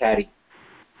they carry.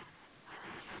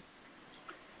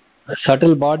 A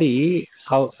subtle body,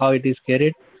 how it is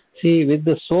carried? See, with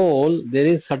the soul, there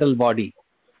is subtle body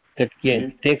that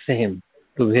takes him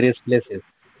to various places.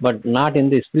 But not in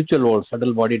the spiritual world,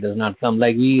 subtle body does not come.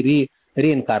 Like we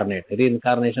reincarnate.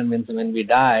 Reincarnation means when we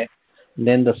die,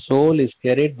 then the soul is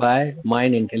carried by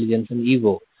mind, intelligence, and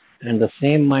ego. And the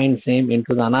same mind, same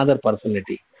into the another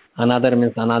personality. Another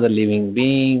means another living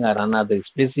being or another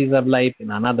species of life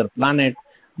in another planet.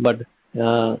 But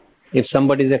if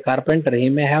somebody is a carpenter, he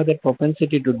may have that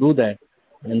propensity to do that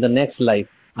in the next life,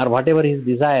 or whatever his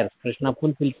desires. Krishna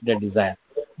fulfills that desire.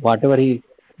 Whatever he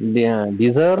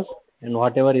deserves and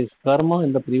whatever is karma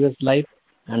in the previous life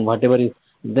and whatever is,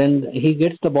 then he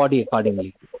gets the body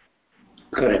accordingly.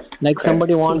 Correct. Like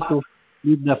somebody wants to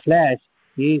eat the flesh,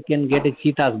 he can get a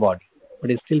cheetah's body,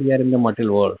 but still we are in the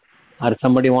material world. Or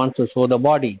somebody wants to sow the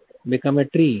body, become a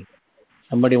tree.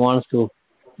 Somebody wants to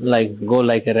go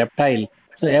like a reptile.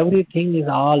 So everything is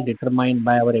all determined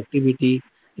by our activity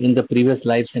in the previous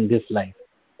lives and this life.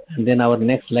 And then our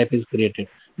next life is created.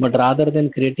 But rather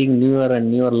than creating newer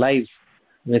and newer lives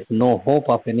with no hope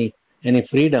of any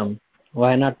freedom,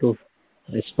 why not to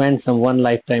spend some 1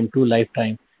 lifetime, 2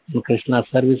 lifetime in Krishna's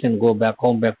service and go back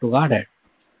home, back to Godhead?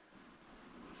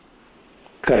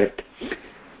 Correct.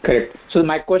 So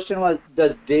my question was,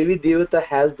 does Devi Devata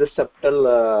has the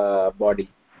subtle body?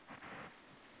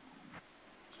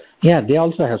 Yeah, they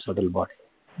also have subtle body.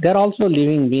 They are also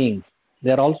living beings.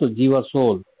 They are also jiva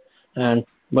soul,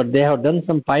 but they have done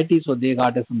some piety, so they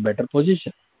got some better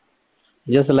position.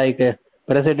 Just like a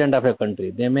president of a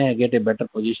country, they may get a better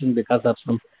position because of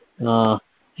some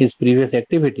his previous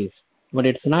activities. But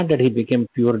it's not that he became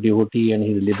pure devotee and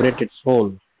he's liberated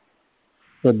soul.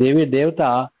 So Devi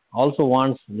Devata also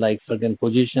wants like certain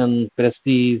position,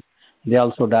 prestige. They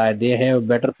also die. They have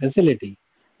better facility.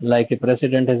 Like a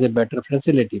president has a better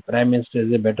facility, prime minister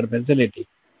has a better facility.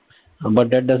 But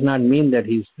that does not mean that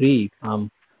he is free from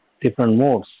different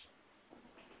modes.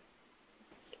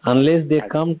 Unless they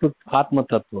come to Atma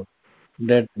Tattva,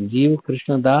 that Jeev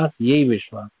Krishna Das Yei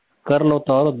Vishwa, Kar lo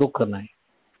taur dukh nahi.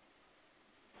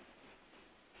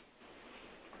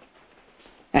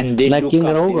 And they like do King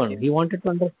come Raugan, he wanted to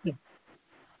understand.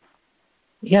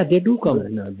 Yeah, they do come.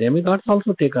 Demigods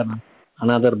also take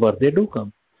another birth. They do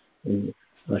come.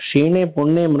 Shine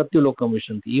Punya Mrityu Lokam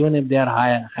Vishanti. Even if they are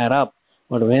higher up,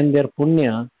 but when they are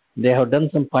Punya, they have done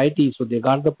some piety, so they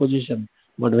got the position.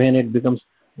 But when it becomes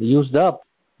used up,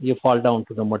 you fall down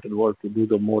to the material world to do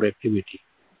the more activity.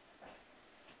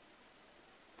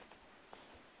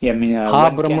 Yeah, I mean,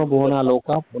 Ha Brahma Bhuna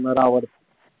Loka Punaravarti.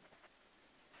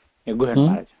 Yeah, go ahead,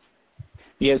 Maharaj.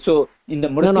 Yeah, so in the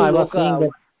Mrityu I was Loka, saying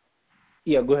that.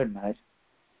 Yeah, go ahead, Maharaj.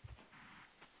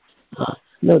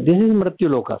 No, this is Mrityu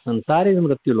Loka. Sansar is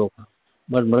Mrityu Loka.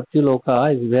 But Mrityu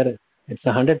Loka is where it's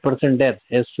 100% death,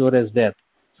 as sure as death.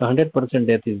 So 100%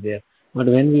 death is there. But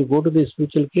when we go to the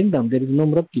spiritual kingdom, there is no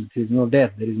Mrityu, there is no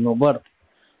death, there is no birth,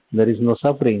 there is no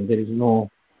suffering, there is no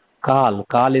Kal.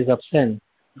 Kal is absent.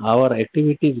 Our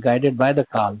activity is guided by the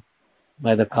Kal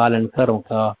and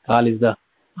Karma. Kal is the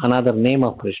another name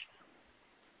of Krishna.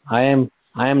 I am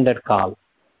that Kal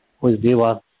who is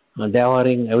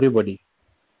devouring everybody.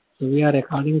 So we are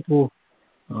according to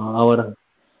our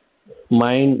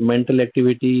mental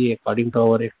activity, according to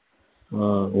our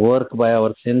work by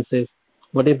our senses.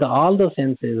 But if all the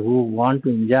senses who want to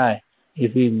enjoy,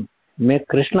 if we make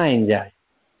Krishna enjoy,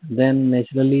 then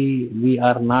naturally we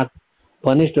are not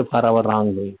punished for our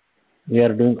wrongdoing. We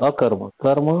are doing akarma.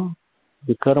 Karma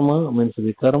Vikarma means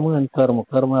vikarma and karma.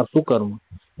 Karma or sukarma.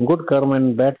 Good karma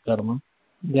and bad karma.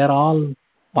 They are all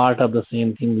part of the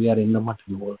same thing. We are in the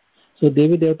material world. So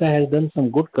Devi Devata has done some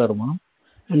good karma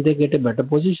and they get a better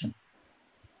position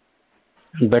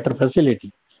and better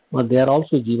facility. But they are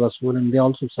also Jiva soul and they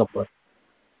also suffer.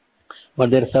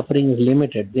 But their suffering is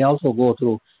limited. They also go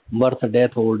through birth,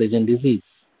 death, old age and disease.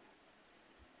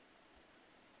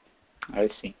 I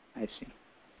see.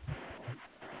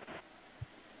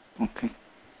 Okay.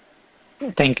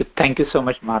 Thank you so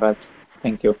much, Maharaj.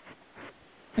 Thank you.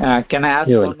 Can I ask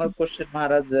one more question,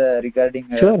 Maharaj, regarding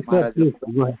Sure, Maharaj? Please,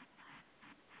 go ahead.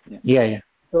 Yeah.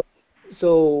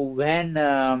 So when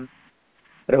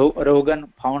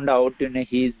Rogan found out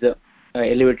his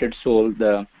elevated soul,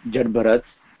 the Jad Bharat,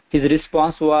 his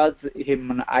response was,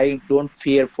 I don't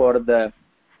fear for the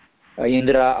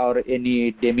Indra or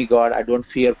any demigod. I don't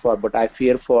fear for, but I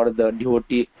fear for the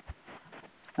devotee.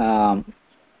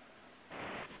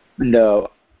 The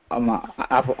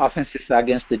offenses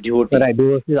against the devotee. Right,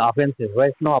 devotee offenses,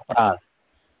 Vaishnava aparadh.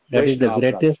 That is the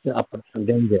greatest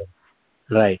danger.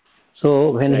 Right.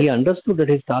 So when he understood that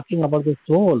he's talking about the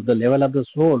soul, the level of the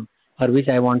soul, for which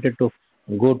I wanted to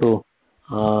go to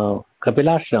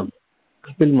Kapilashram,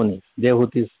 Kapil Muni,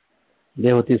 Devhuti's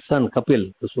son,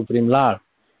 Kapil, the Supreme Lord.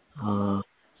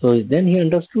 So then he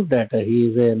understood that he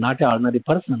is not an ordinary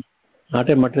person, not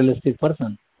a materialistic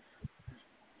person.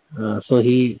 So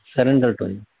he surrendered to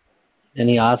him. Then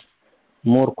he asked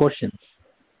more questions.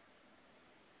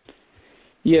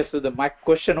 Yes, so my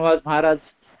question was, Maharaj,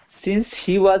 since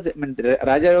he was,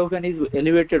 Raja Rogan is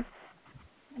elevated,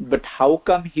 but how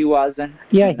come he wasn't?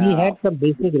 Yeah, he had some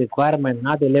basic requirement,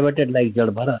 not elevated like Jad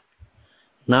Bharat.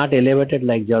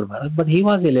 But he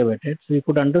was elevated, so we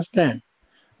could understand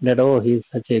that, he is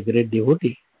such a great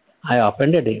devotee. I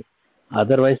offended him.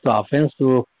 Otherwise, the offense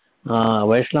to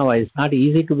Vaishnava is not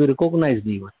easy to be recognized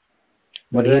even.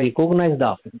 But he recognized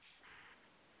the offense.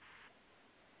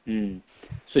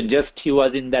 So just he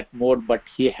was in that mode, but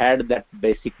he had that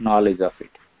basic knowledge of it.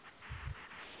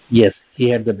 Yes, he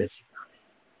had the basic knowledge.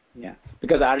 Yeah,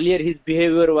 because earlier his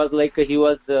behavior was like he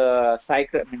was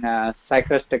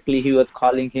sarcastically he was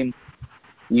calling him,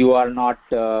 you are not,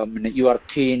 you are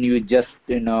thin, you just,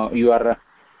 you are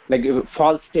like a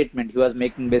false statement. He was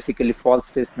making basically false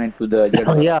statement to the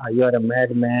Jad. Yeah, you are a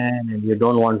madman and you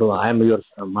don't want to, I am your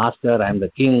master, I am the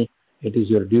king, it is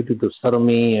your duty to serve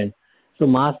me. And so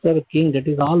master, king, that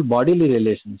is all bodily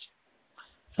relationship.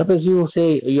 Suppose you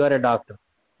say you are a doctor.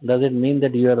 Does it mean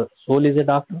that your soul is a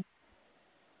doctor?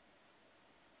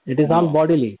 It is all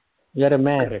bodily. You are a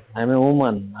man, I am a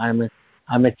woman, I am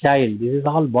a child. This is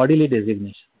all bodily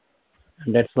designation.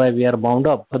 And that's why we are bound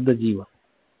up for the jiva.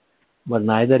 But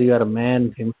neither you are a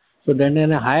man, female. So then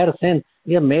in a higher sense,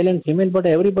 we are male and female, but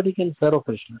everybody can serve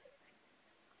Krishna.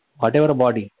 Whatever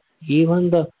body.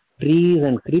 Even the trees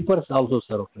and creepers also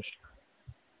serve Krishna.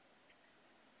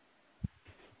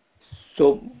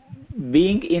 So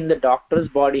being in the doctor's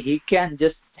body, he can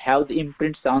just have the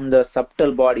imprints on the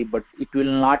subtle body, but it will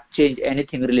not change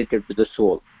anything related to the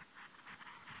soul.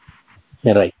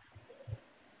 Right.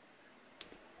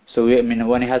 So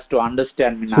one has to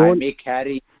understand. I may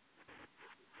carry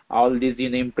all these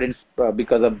imprints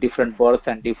because of different births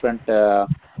and different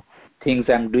things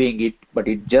I'm doing it, but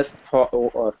it just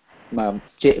for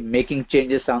making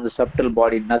changes on the subtle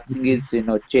body. Nothing is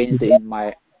changed in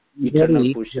my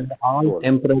eternal position. All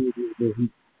temporary.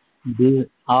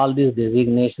 All these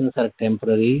designations are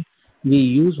temporary. We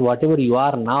use whatever you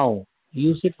are now.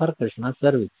 Use it for Krishna's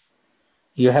service.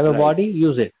 You have a body,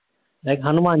 use it. Like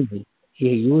Hanumanji, he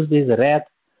used his wrath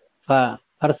for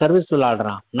service to Lord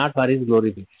Ram, not for his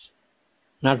glorification,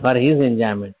 not for his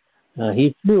enjoyment.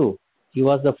 He flew. He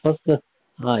was the first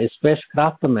space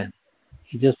craftsman.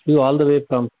 He just flew all the way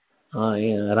from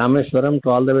Rameshwaram to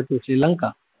all the way to Sri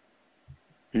Lanka.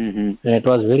 It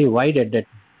was very wide at that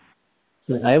time.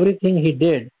 So everything he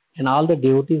did, and all the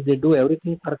devotees, they do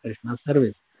everything for Krishna's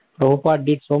service. Prabhupada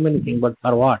did so many things, but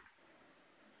for what?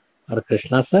 For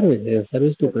Krishna's service.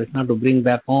 Service to Krishna, to bring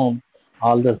back home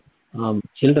all the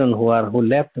children who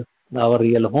left our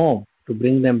real home, to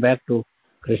bring them back to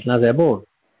Krishna's abode.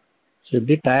 So he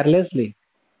did tirelessly,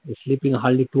 sleeping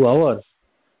hardly 2 hours,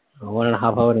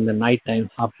 1.5 hours in the night time,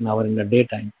 half an hour in the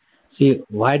daytime. See,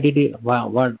 what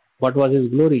was his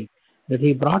glory? That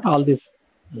he brought all these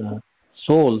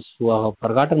souls who have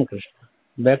forgotten Krishna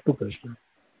back to Krishna.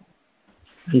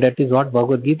 And that is what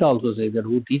Bhagavad Gita also says, that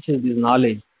who teaches this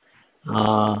knowledge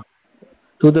to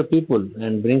the people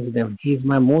and brings them, he is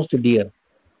my most dear.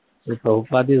 So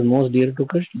Prabhupada is most dear to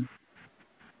Krishna.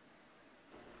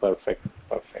 Perfect.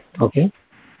 Okay.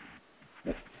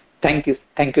 Thank you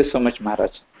so much,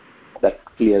 Maharaj. that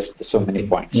clears so many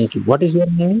points. Thank you. What is your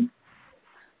name?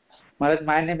 Maharaj,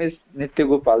 my name is Nitya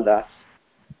Gopal Das.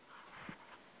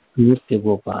 Nitya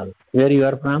Gopal. Where you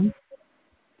are from?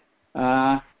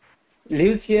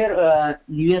 Lives here,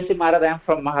 USA, Maharaj. I am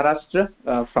from Maharashtra,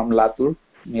 from Latur,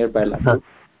 nearby Latur.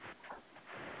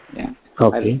 Yeah.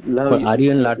 Okay. But are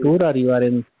you in Latur or you are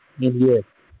in US?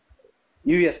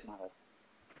 US, Maharaj.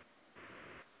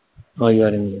 Oh, you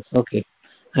are in US. Okay.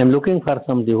 I am looking for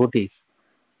some devotees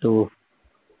to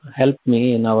help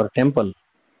me in our temple.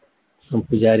 Some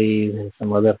pujaris and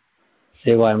some other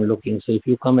seva I am looking. So if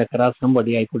you come across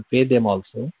somebody, I could pay them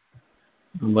also.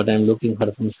 But I am looking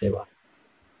for some seva.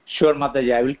 Sure,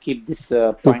 Mataji. I will keep this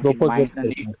point in mind.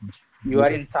 You are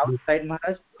in south side,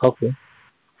 Maharaj? Okay.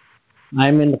 I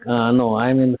am in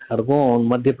Khargone,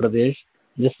 Madhya Pradesh,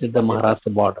 just at the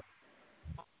Maharashtra border.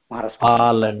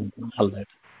 All that.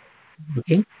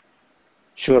 Okay.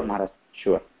 Sure, Maharaj.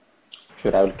 Sure.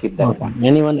 I will keep that point.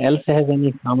 Anyone else has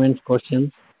any comments,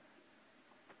 questions?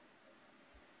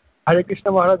 Hare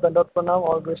Krishna Maharaj, Dandat Pranam,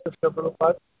 all gracious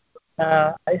Prabhupada.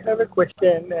 I have a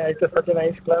question. It's such a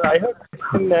nice class. I have a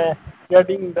question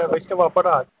regarding the Vaishnava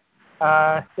Aparadh.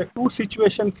 The two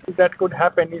situations that could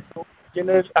happen is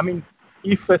generally, I mean,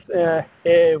 if a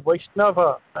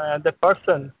Vaishnava, the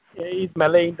person is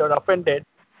maligned or offended,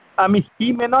 I mean,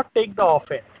 he may not take the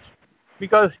offense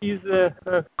because his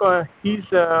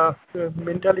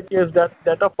mentality is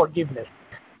that of forgiveness.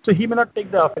 So he may not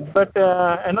take the offense. But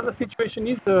another situation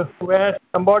is where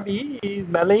somebody is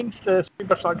maligns the Supreme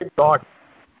Personality of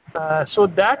God. So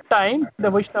that time the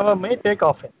Vaishnava may take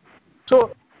offense.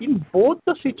 So in both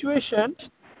the situations,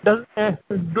 do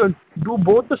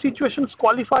both the situations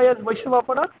qualify as Vaishnava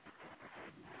Aparadh?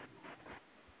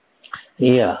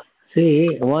 Yeah.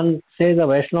 See, one says the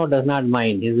Vaishnava does not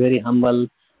mind. He is very humble,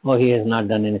 or he has not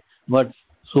done anything. But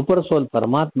Super Soul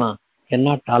Paramatma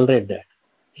cannot tolerate that.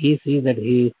 He sees that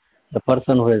the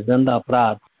person who has done the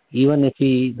aparadh, even if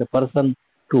the person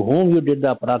to whom you did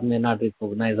the aparadh may not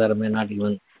recognize or may not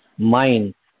even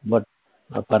mind, but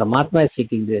Paramatma is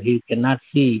sitting there. He cannot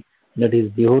see that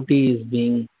his devotee is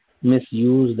being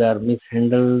misused or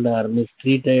mishandled or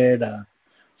mistreated.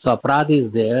 So aparadh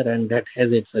is there, and that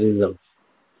has its results.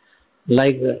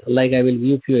 Like I will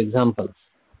give few examples.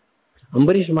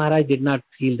 Ambarish Maharaj did not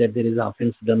feel that there is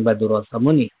offense done by Durvasa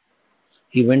Muni.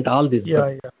 He went all this,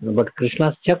 but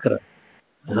Krishna's chakra,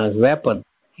 his weapon,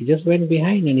 he just went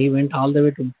behind and he went all the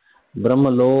way to Brahma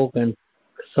Lok and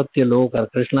Satya Lok or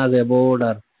Krishna's abode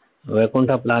or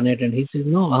Vaikuntha planet, and he says,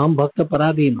 no, aham bhakta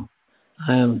paradino.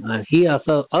 He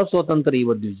aswatantra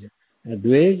iva dvija.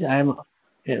 Dwej, I am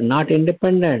not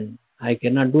independent. I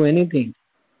cannot do anything.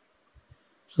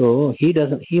 So he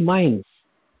minds.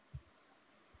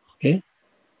 Okay?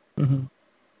 Mm-hmm.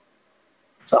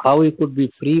 So how he could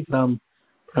be free from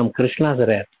Krishna's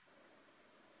wrath?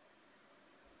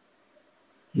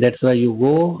 That's why you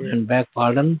go and beg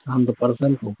pardon from the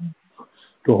person to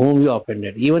whom you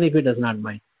offended, even if he does not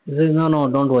mind. He says, no,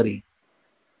 don't worry.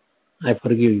 I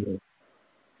forgive you.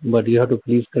 But you have to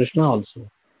please Krishna also,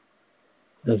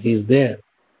 because he is there.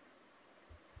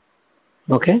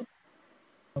 Okay?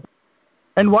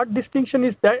 And what distinction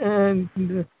is that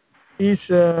is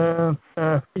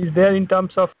there in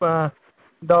terms of the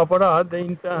aparadh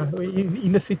in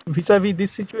vis-a-vis this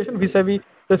situation, vis-a-vis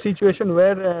the situation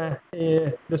where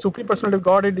the Supreme Personality of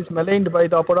Godhead is maligned by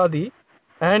the aparadhi,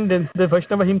 and the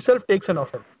Vaishnava himself takes an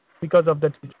offense because of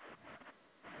that.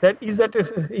 Is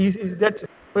that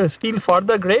still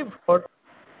further grave, or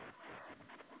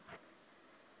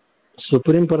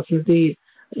Supreme Personality?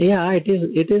 Yeah, it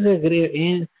is a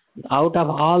grave. Out of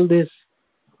all these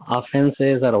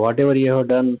offenses or whatever you have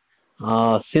done,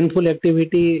 sinful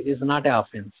activity is not an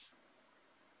offense.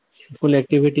 Sinful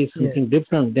activity is something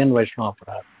different than Vaishnava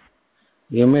aparadh.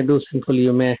 You may do sinful,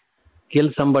 you may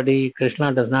kill somebody.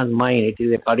 Krishna does not mind. It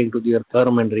is according to your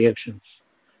karma and reactions,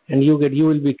 and you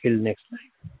will be killed next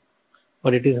life.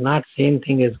 But it is not same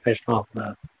thing as Vaishnava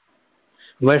aparadh.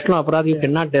 Vaishnava aparadh, you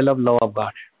cannot develop love of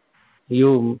God.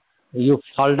 You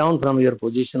fall down from your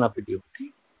position of a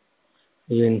devotee.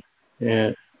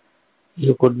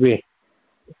 You could be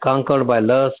conquered by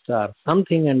lust or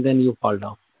something, and then you fall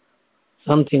down.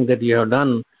 Something that you have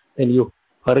done, then you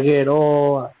forget,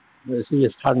 so you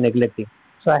start neglecting.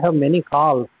 So I have many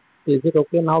calls. Is it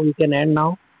okay now? We can end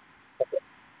now?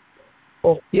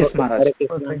 Yes, Maharaj.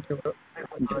 Thank you.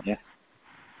 Yeah.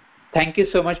 Thank you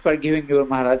so much for giving your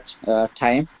Maharaj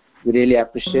time. We really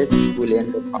appreciate it. We'll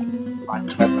end the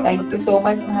podcast. Thank you so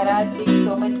much, Maharaj. Being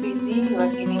so much busy, you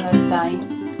are giving us time.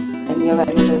 And your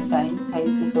valuable time. Thank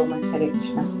you so much, Hare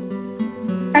Krishna.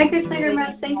 Hare Krishna,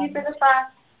 Maharaj. Thank you for the class.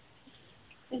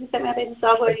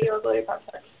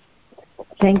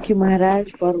 Thank you, Maharaj,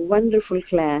 for wonderful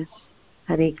class.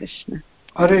 Hare Krishna.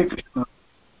 Hare Krishna.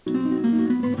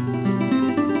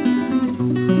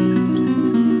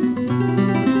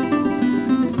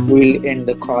 We'll end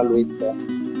the call with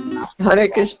Hare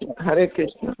Krishna. Hare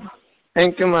Krishna.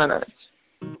 Thank you, Maharaj.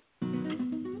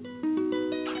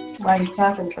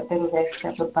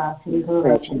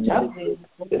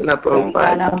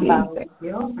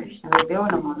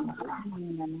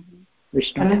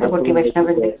 अनंत कोटि वैष्णव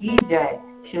वृंद की जय,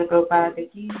 श्री प्रभुपाद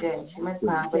की जय, श्रीमद्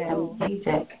भागवतम की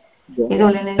जय,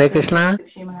 Hare Krishna.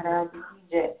 Shri Maharaj की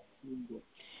जय.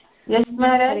 Yes,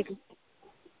 Maharaj.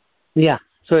 Yeah.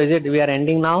 So is it we are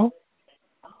ending now?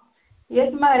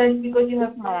 Yes, Maharaj, because you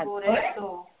have to go, right?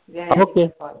 So we are ending Okay.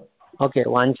 the call. Okay.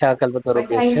 Vancha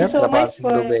kalpatarubhyascha. Thank you so much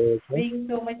for prabhasindubhyascha. being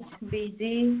so much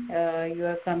busy. You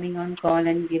are coming on call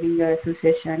and giving your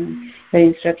association, your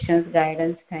instructions,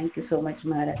 guidance. Thank you so much,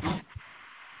 Maharaj.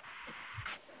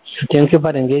 Thank you for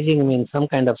engaging me in some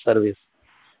kind of service.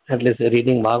 At least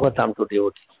reading Bhagavatam to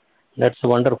devotees. That's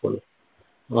wonderful.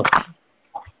 Okay.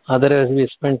 Otherwise we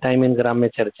spend time in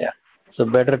Gramya Charcha. So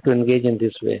better to engage in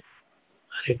this way.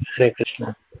 Hare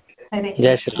Krishna.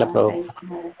 Jai Shri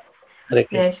Prabhupada. Hare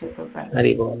Krishna.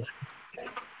 Hare Bol.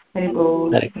 Hare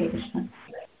Bol. Hare Krishna.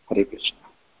 Hare Krishna.